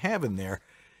filters that they have in there,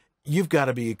 you've got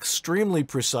to be extremely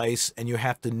precise and you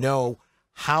have to know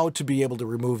how to be able to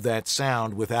remove that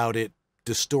sound without it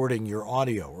distorting your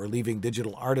audio or leaving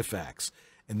digital artifacts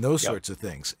and those sorts of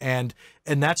things. And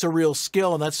that's a real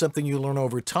skill, and that's something you learn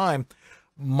over time.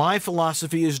 My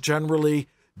philosophy is generally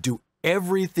do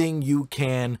everything you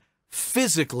can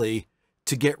physically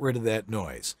to get rid of that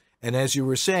noise. And as you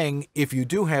were saying, if you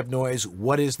do have noise,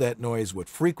 what is that noise? What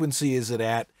frequency is it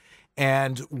at?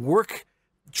 And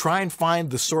try and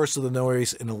find the source of the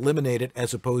noise and eliminate it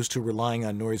as opposed to relying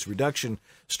on noise reduction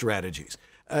strategies.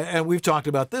 And we've talked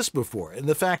about this before. And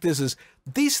the fact is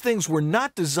these things were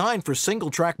not designed for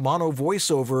single-track mono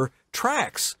voiceover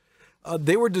tracks.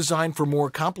 They were designed for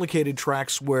more complicated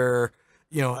tracks where,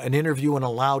 you know, an interview in a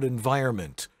loud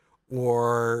environment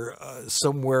or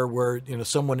somewhere where, you know,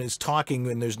 someone is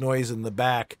talking and there's noise in the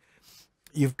back.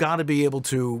 You've got to be able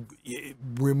to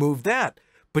remove that.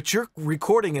 But you're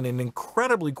recording in an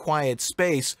incredibly quiet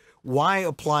space. Why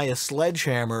apply a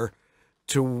sledgehammer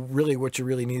to really what you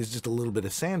really need is just a little bit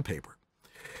of sandpaper?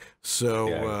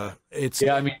 So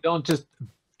I mean, don't just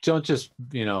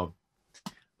you know,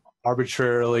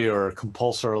 arbitrarily or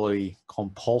compulsorily,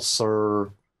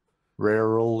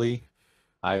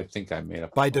 I think I made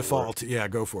up by default. Yeah,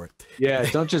 go for it. Yeah,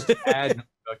 don't just add noise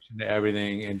reduction to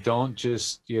everything, and don't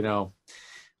just, you know,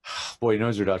 boy,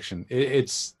 noise reduction.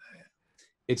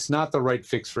 It's not the right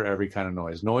fix for every kind of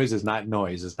noise. Noise is not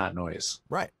noise. It's not noise.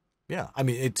 Right. Yeah. I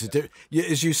mean,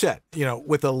 as you said, you know,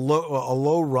 with a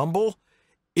low rumble,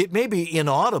 it may be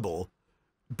inaudible,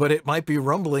 but it might be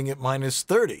rumbling at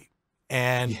 -30.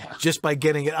 And just by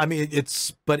getting it, I mean,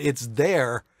 but it's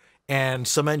there, and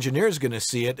some engineer's going to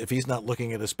see it if he's not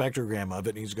looking at a spectrogram of it.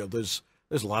 And he's going, there's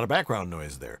a lot of background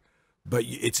noise there, but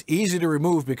it's easy to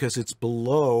remove because it's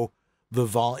below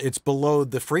it's below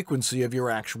the frequency of your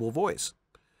actual voice.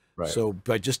 Right. So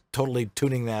by just totally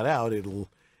tuning that out, you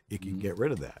can get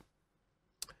rid of that.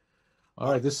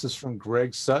 All right, this is from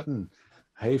Greg Sutton.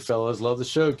 Hey, fellas, love the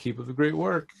show. Keep up the great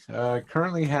work.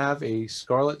 Currently have a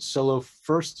Scarlett Solo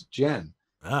 1st Gen.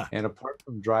 And apart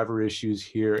from driver issues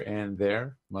here and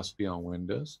there, must be on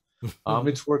Windows,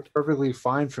 it's worked perfectly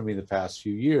fine for me the past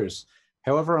few years.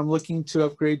 However, I'm looking to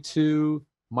upgrade to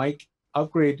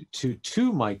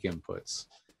two mic inputs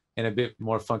and a bit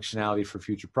more functionality for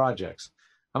future projects.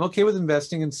 I'm okay with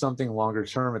investing in something longer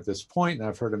term at this point, and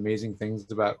I've heard amazing things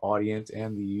about Audient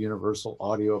and the Universal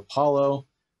Audio Apollo.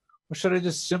 Or should I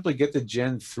just simply get the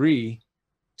Gen 3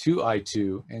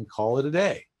 2i2 and call it a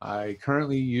day? I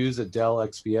currently use a Dell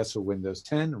XPS for Windows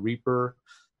 10, Reaper,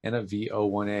 and a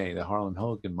VO1A, the Harlan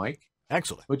Hogan mic.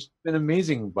 Excellent. Which has been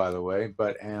amazing, by the way,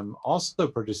 but am also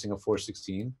purchasing a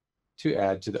 416 to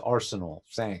add to the arsenal.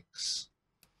 Thanks.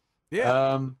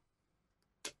 Yeah.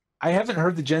 I haven't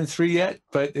heard the Gen 3 yet,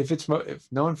 but if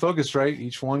no one focused right,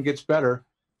 each one gets better.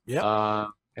 Yeah.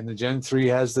 And the Gen 3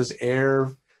 has this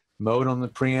air mode on the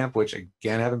preamp, which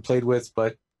again I haven't played with,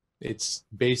 but it's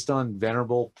based on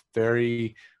venerable,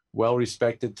 very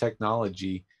well-respected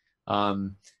technology.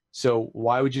 So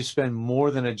why would you spend more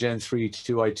than a Gen 3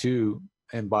 2i2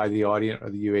 and buy the Audient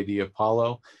or the UAD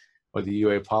Apollo or the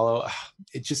UA Apollo?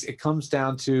 It comes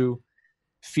down to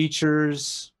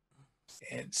features.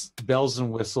 It's bells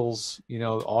and whistles. You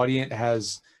know, Audient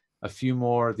has a few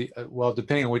more. Well,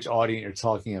 depending on which Audient you're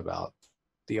talking about,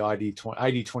 the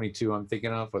ID22 I'm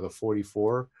thinking of, or the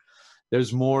 44.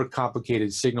 There's more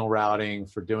complicated signal routing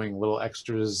for doing little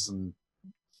extras and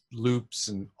loops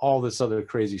and all this other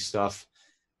crazy stuff.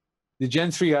 The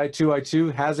Gen 3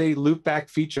 2i2 has a loopback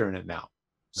feature in it now.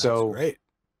 So great.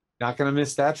 Not going to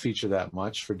miss that feature that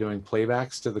much for doing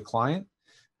playbacks to the client.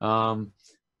 The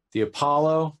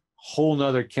Apollo, whole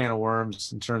nother can of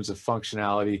worms in terms of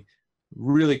functionality,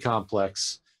 really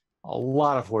complex, a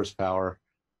lot of horsepower.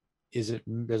 Does it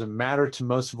matter to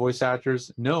most voice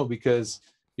actors? No, because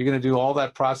you're going to do all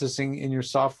that processing in your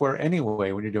software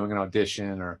anyway when you're doing an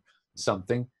audition or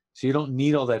something. So you don't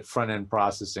need all that front end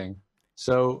processing.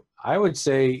 So I would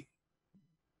say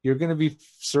you're going to be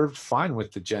served fine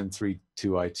with the Gen 3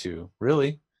 2i2.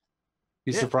 Really?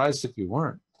 Be surprised if you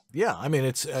weren't. Yeah, I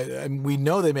mean, we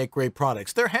know they make great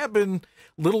products. There have been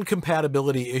little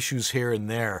compatibility issues here and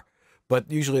there,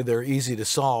 but usually they're easy to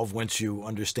solve once you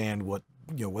understand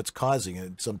what's causing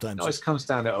it. Sometimes it always comes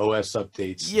down to OS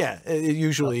updates. Yeah, it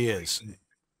usually is.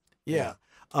 Yeah.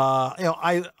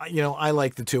 I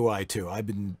like the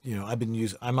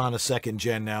 2i2. I'm on a 2nd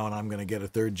gen now, and I'm going to get a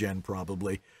 3rd gen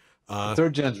probably. The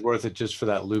 3rd gen's worth it just for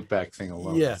that loopback thing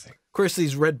alone. Yeah. I think. Of course,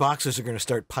 these red boxes are going to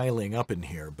start piling up in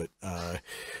here, but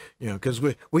because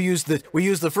we use the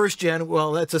 1st gen.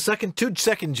 Well, that's two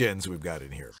 2nd gens we've got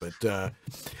in here, but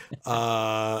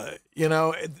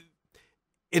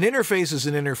an interface is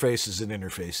an interface is an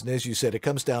interface, and as you said, it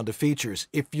comes down to features.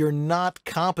 If you're not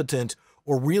competent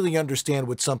or really understand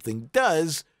what something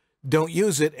does, don't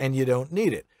use it, and you don't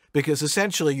need it. Because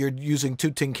essentially you're using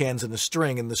 2 tin cans and a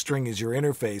string, and the string is your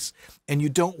interface, and you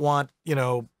don't want, you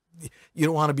don't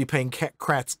want to be playing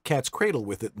cat's cradle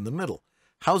with it in the middle.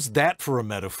 How's that for a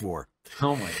metaphor?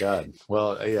 Oh my God.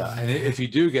 Well, yeah. And if you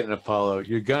do get an Apollo,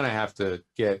 you're going to have to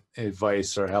get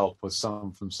advice or help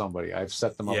from somebody. I've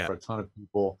set them up for a ton of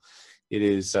people. It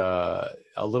is a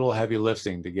little heavy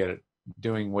lifting to get it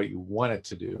doing what you want it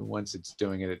to do. Once it's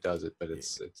doing it, it does it, but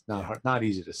it's not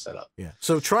easy to set up. Yeah.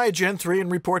 So try a Gen 3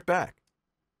 and report back.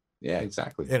 Yeah,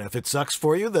 exactly. And if it sucks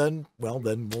for you, then we'll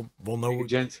know.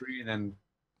 Gen 3 and then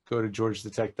go to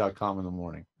georgethetech.com in the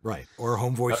morning. Right. Or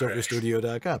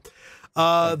homevoiceoverstudio.com.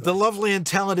 The lovely and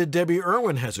talented Debbie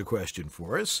Irwin has a question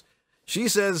for us. She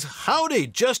says, howdy,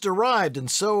 just arrived. And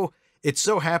so it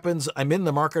so happens I'm in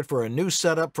the market for a new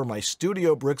setup for my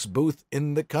Studio Bricks booth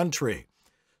in the country.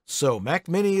 So Mac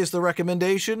Mini is the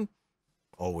recommendation.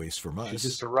 Always from us. She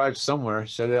just arrived somewhere.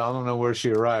 I don't know where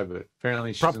she arrived, but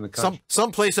apparently she's in the country.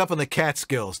 Someplace up in the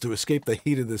Catskills to escape the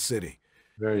heat of the city.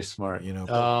 Very smart. Dan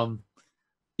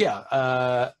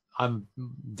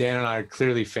and I are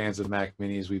clearly fans of Mac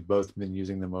Minis. We've both been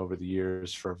using them over the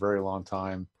years for a very long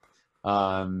time.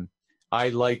 I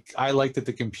like that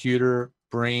the computer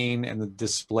brain and the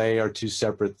display are 2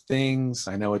 separate things.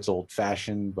 I know it's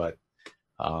old-fashioned, but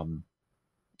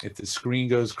if the screen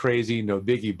goes crazy, no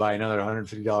biggie, buy another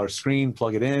 $150 screen,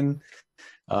 plug it in.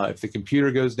 If the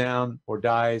computer goes down or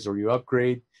dies or you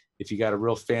upgrade, If you got a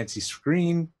real fancy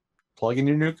screen, plug in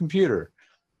your new computer.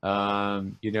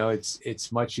 You know,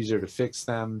 it's much easier to fix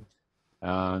them.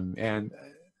 And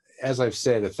as I've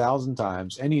said 1,000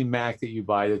 times, any Mac that you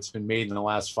buy that's been made in the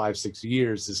last 5-6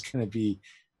 years is going to be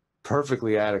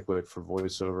perfectly adequate for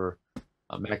VoiceOver.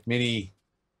 Mac Mini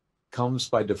comes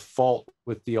by default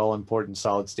with the all-important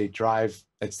solid-state drive.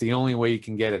 That's the only way you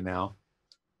can get it now,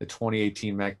 the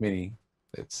 2018 Mac Mini.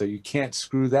 So you can't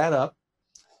screw that up.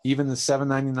 Even the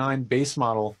 $799 base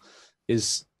model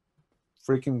is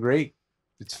freaking great.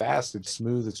 It's fast, it's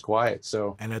smooth, it's quiet.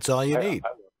 So, and that's all you need.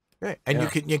 Right. And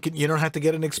yeah. you don't have to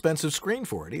get an expensive screen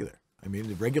for it either. I mean,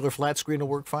 the regular flat screen will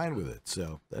work fine with it.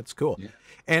 So that's cool. Yeah.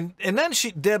 And then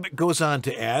Deb goes on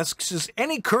to ask, says,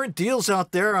 any current deals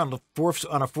out there on a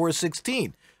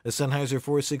 416, a Sennheiser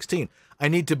 416? I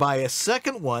need to buy a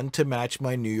second one to match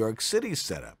my New York City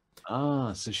setup.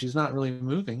 Ah, so she's not really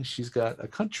moving. She's got a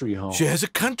country home. She has a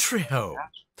country home.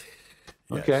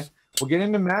 Okay. Yes. Well,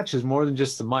 getting to matches more than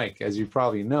just the mic, as you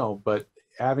probably know, but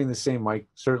having the same mic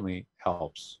certainly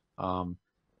helps.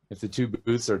 If the two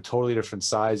booths are totally different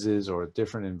sizes or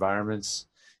different environments,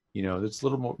 you know, it's a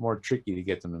little more tricky to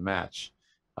get them to match.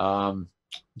 In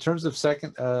terms of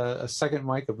a second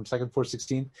mic, a second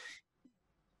 416,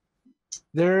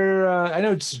 I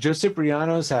know Joe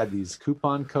Cipriano's had these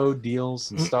coupon code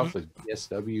deals and stuff with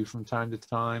BSW from time to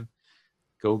time.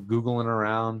 Go Googling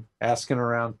around, asking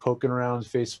around, poking around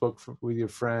Facebook with your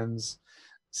friends,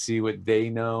 see what they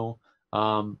know.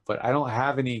 But I don't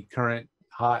have any current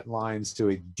hotlines to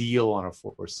a deal on a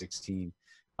 416.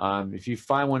 If you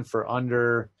find one for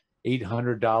under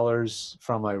 $800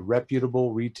 from a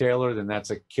reputable retailer, then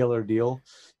that's a killer deal.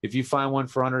 If you find one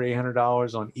for under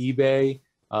 $800 on eBay,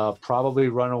 probably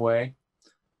run away.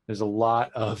 There's a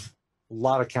lot of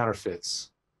counterfeits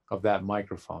of that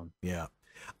microphone. Yeah.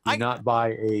 Do not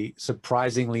buy a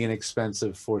surprisingly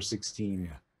inexpensive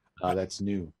 416 that's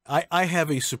new. I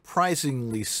have a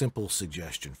surprisingly simple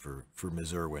suggestion for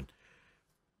Ms. Irwin.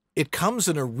 It comes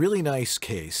in a really nice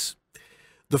case.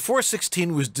 The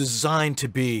 416 was designed to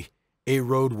be a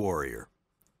road warrior.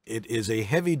 It is a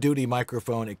heavy-duty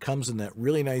microphone. It comes in that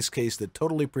really nice case that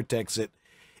totally protects it.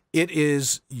 It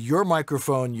is your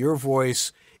microphone, your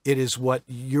voice. It is what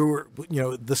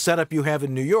the setup you have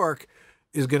in New York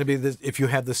is going to be. If you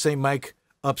have the same mic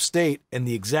upstate and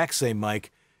the exact same mic,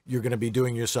 you're going to be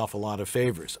doing yourself a lot of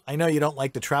favors. I know you don't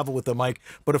like to travel with the mic,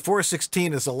 but a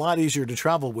 416 is a lot easier to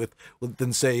travel with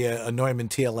than, say, a Neumann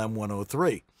TLM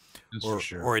 103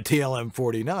 or a TLM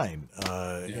 49,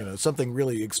 you know, something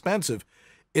really expensive.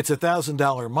 It's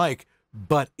 $1,000 mic,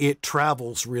 but it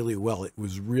travels really well. It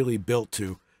was really built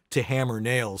to hammer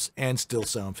nails and still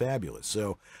sound fabulous.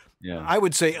 So I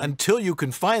would say until you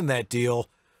can find that deal,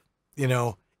 you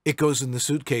know, it goes in the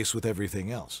suitcase with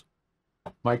everything else.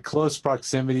 My close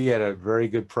proximity at a very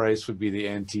good price would be the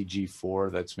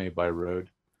NTG4 that's made by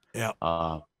Rode. Yeah.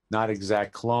 Not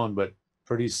exact clone, but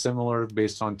pretty similar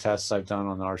based on tests I've done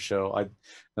on our show.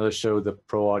 Another show, the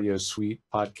Pro Audio Suite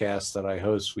podcast that I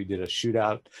host, we did a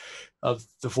shootout of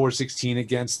the 416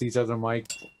 against these other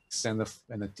mics, and the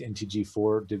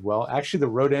NTG4 did well. Actually, the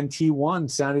Rode NT1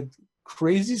 sounded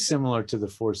crazy similar to the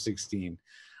 416.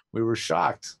 We were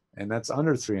shocked, and that's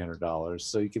under $300.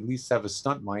 So you could at least have a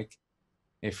stunt mic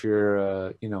if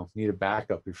you're, you know, need a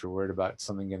backup if you're worried about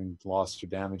something getting lost or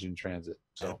damaged in transit.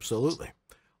 So, absolutely.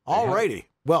 All righty.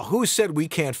 Well, who said we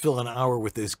can't fill an hour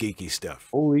with this geeky stuff?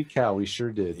 Holy cow, we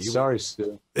sure did. Sorry,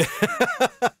 Stu.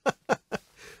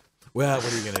 Well,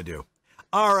 what are you going to do?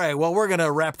 All right. Well, we're going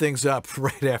to wrap things up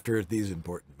right after these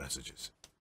important messages.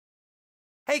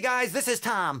 Hey guys, this is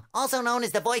Tom, also known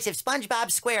as the voice of SpongeBob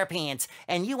SquarePants,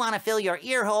 and you want to fill your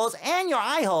ear holes and your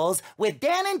eye holes with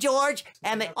Dan and George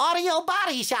and the Audio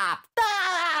Body Shop.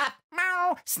 Ah!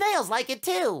 Meow! Snails like it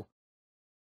too.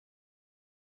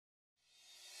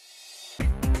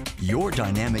 Your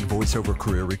dynamic voiceover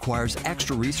career requires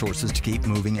extra resources to keep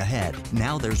moving ahead.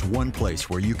 Now there's one place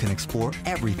where you can explore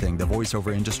everything the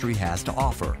voiceover industry has to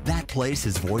offer. That place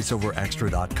is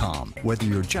voiceoverextra.com. Whether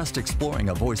you're just exploring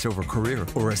a voiceover career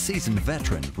or a seasoned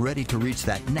veteran ready to reach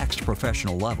that next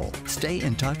professional level, stay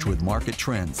in touch with market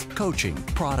trends, coaching,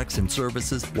 products, and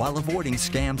services while avoiding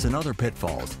scams and other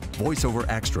pitfalls. VoiceOver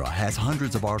Extra has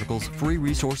hundreds of articles, free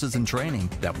resources, and training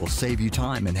that will save you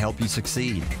time and help you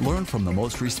succeed. Learn from the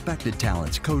most respected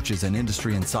talents, coaches, and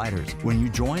industry insiders when you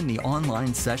join the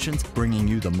online sessions bringing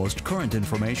you the most current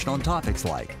information on topics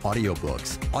like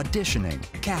audiobooks, auditioning,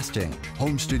 casting,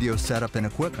 home studio setup and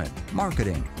equipment,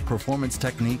 marketing, performance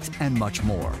techniques, and much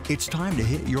more. It's time to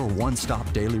hit your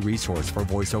one-stop daily resource for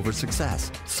voiceover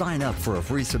success. Sign up for a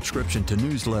free subscription to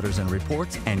newsletters and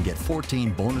reports and get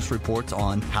 14 bonus reports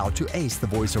on how to ace the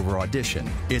voiceover audition.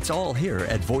 It's all here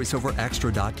at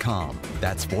voiceoverextra.com.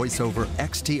 That's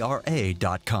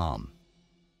voiceoverextra.com.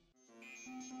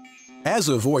 As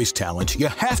a voice talent, you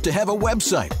have to have a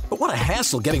website. But what a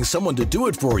hassle getting someone to do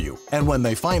it for you. And when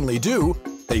they finally do,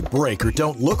 they break or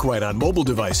don't look right on mobile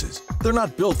devices. They're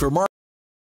not built for marketing.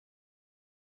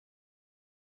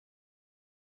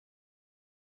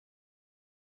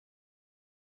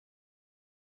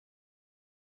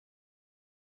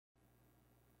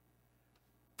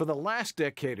 For the last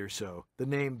decade or so, the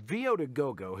name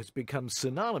VO2GoGo has become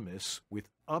synonymous with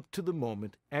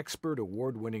up-to-the-moment, expert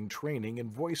award-winning training in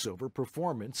voiceover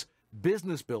performance,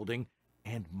 business building,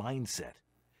 and mindset.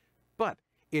 But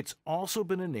it's also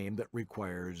been a name that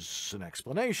requires some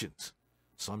explanations,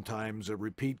 sometimes a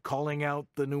repeat calling out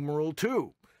the numeral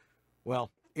 2.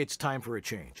 Well, it's time for a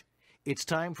change. It's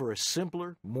time for a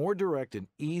simpler, more direct, and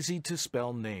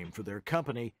easy-to-spell name for their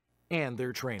company and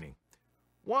their training.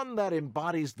 One that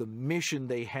embodies the mission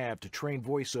they have to train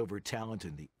voiceover talent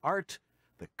in the art,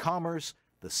 the commerce,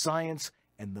 the science,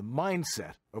 and the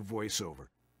mindset of voiceover,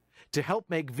 to help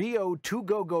make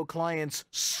VO2GoGo clients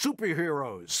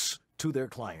superheroes to their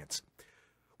clients.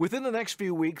 Within the next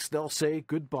few weeks, they'll say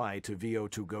goodbye to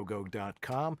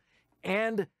vo2gogo.com,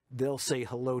 and they'll say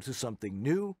hello to something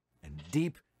new and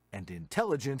deep and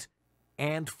intelligent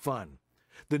and fun.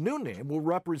 The new name will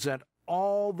represent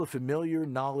all the familiar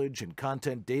knowledge and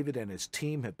content David and his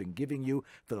team have been giving you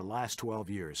for the last 12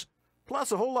 years,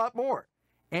 plus a whole lot more.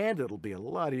 And it'll be a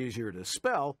lot easier to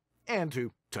spell and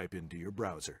to type into your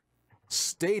browser.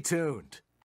 Stay tuned.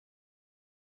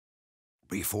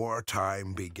 Before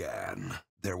time began,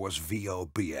 there was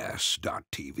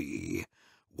VOBS.TV.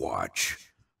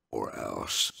 Watch or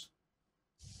else.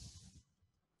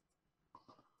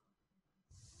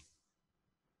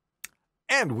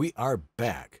 And we are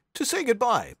back to say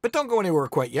goodbye, but don't go anywhere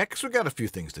quite yet, because we've got a few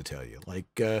things to tell you. Like,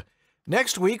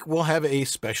 next week, we'll have a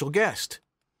special guest.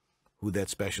 Who that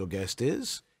special guest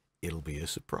is, it'll be a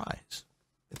surprise.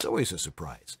 It's always a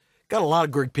surprise. Got a lot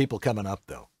of great people coming up,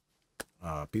 though.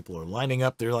 People are lining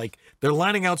up. They're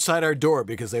lining outside our door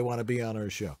because they want to be on our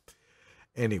show.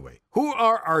 Anyway, who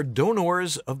are our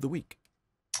donors of the week?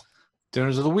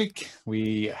 Donors of the week,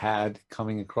 we had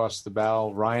coming across the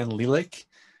bow Ryan Lelik,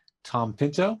 Tom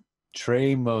Pinto,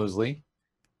 Trey Mosley,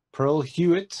 Pearl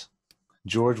Hewitt,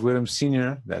 George Whittam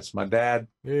Sr., that's my dad,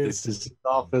 this is his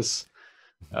office,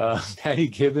 Patty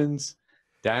Gibbons,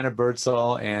 Diana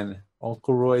Birdsall, and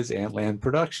Uncle Roy's Antland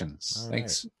Productions.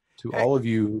 Thanks to all of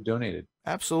you who donated.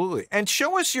 Absolutely. And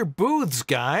show us your booths,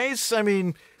 guys. I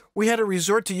mean, we had to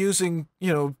resort to using,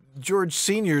 George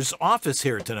Sr.'s office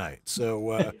here tonight.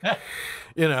 So,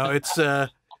 it's,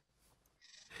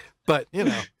 but,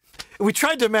 we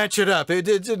tried to match it up. It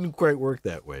didn't quite work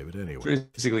that way, but anyway.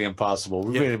 Basically impossible.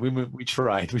 We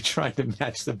tried. We tried to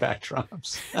match the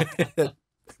backdrops.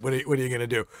 What are you going to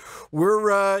do?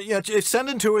 We're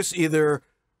sending to us either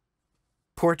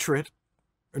portrait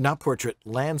or not portrait,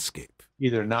 landscape.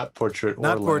 Either not portrait or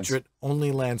not portrait,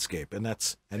 only landscape, and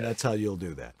that's how you'll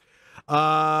do that.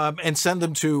 And send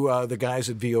them to the guys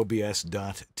at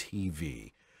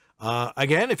VOBS.TV.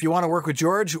 Again, if you want to work with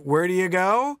George, where do you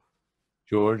go?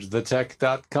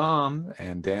 GeorgeTheTech.com,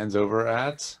 and Dan's over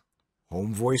at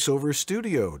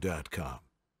HomeVoiceOverStudio.com.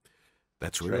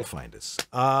 That's where you'll find us.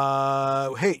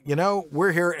 Hey,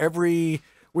 we're here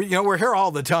we're here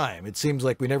all the time. It seems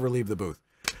like we never leave the booth.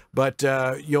 But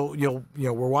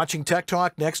we're watching Tech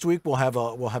Talk next week. We'll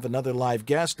have another live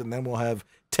guest, and then we'll have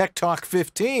Tech Talk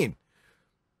 15.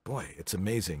 Boy, it's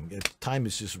amazing. Time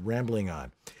is just rambling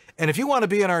on. And if you want to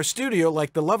be in our studio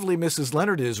like the lovely Mrs.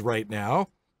 Lenard is right now.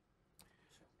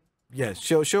 Yes,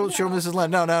 show Mrs.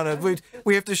 Lenard. No.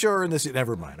 We have to show her in this.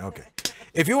 Never mind. Okay.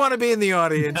 If you want to be in the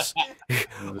audience,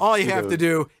 all you have to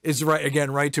do is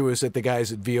write to us at the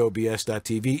guys at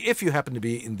VOBS.TV if you happen to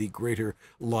be in the greater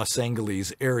Los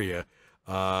Angeles area.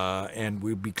 And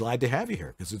we'd be glad to have you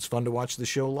here because it's fun to watch the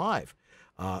show live.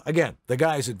 Again, the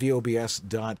guys at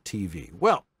VOBS.TV.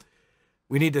 Well,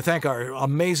 we need to thank our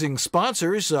amazing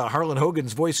sponsors, Harlan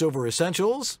Hogan's VoiceOver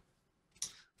Essentials,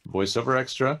 VoiceOver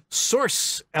Extra,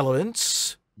 Source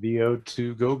Elements,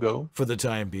 VO2GoGo for the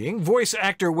time being,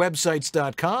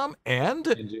 VoiceActorWebsites.com, and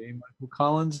J. Michael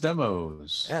Collins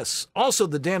Demos. Yes. Also,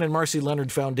 the Dan and Marcy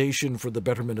Lenard Foundation for the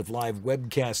Betterment of Live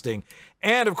Webcasting.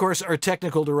 And, of course, our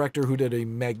technical director who did a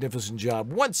magnificent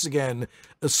job once again,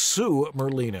 Sue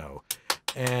Merlino.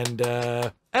 And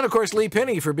of course, Lee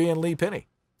Penny for being Lee Penny.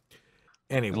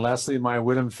 Anyway. And lastly, my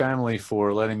Whittam family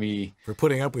for letting me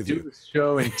putting up with do you. the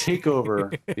show and take over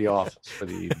the office for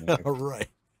the evening. All right.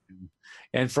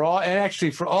 And for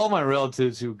all my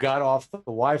relatives who got off the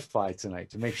Wi-Fi tonight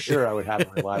to make sure I would have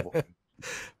a reliable.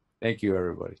 Thank you,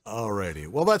 everybody. All righty.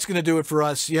 Well, that's going to do it for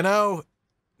us. You know,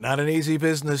 not an easy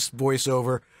business,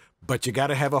 voiceover, but you got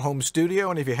to have a home studio.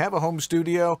 And if you have a home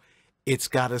studio, it's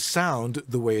got to sound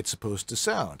the way it's supposed to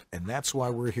sound. And that's why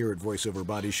we're here at VoiceOver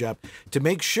Body Shop, to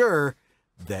make sure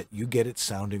that you get it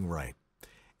sounding right.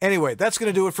 Anyway, that's going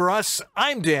to do it for us.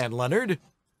 I'm Dan Lenard.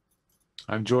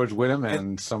 I'm George Whittam,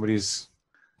 and somebody's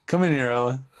come in here,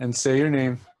 Ella, and say your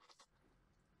name.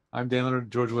 I'm Dan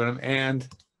Lenard, George Whittam, and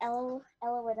Ella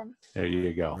Whittam. There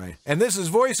you go. Right. And this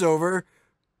is VoiceOver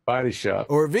Body Shop,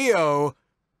 or VOBS.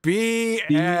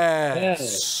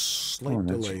 Slight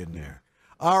delay in there.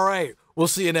 All right. We'll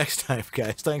see you next time,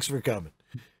 guys. Thanks for coming.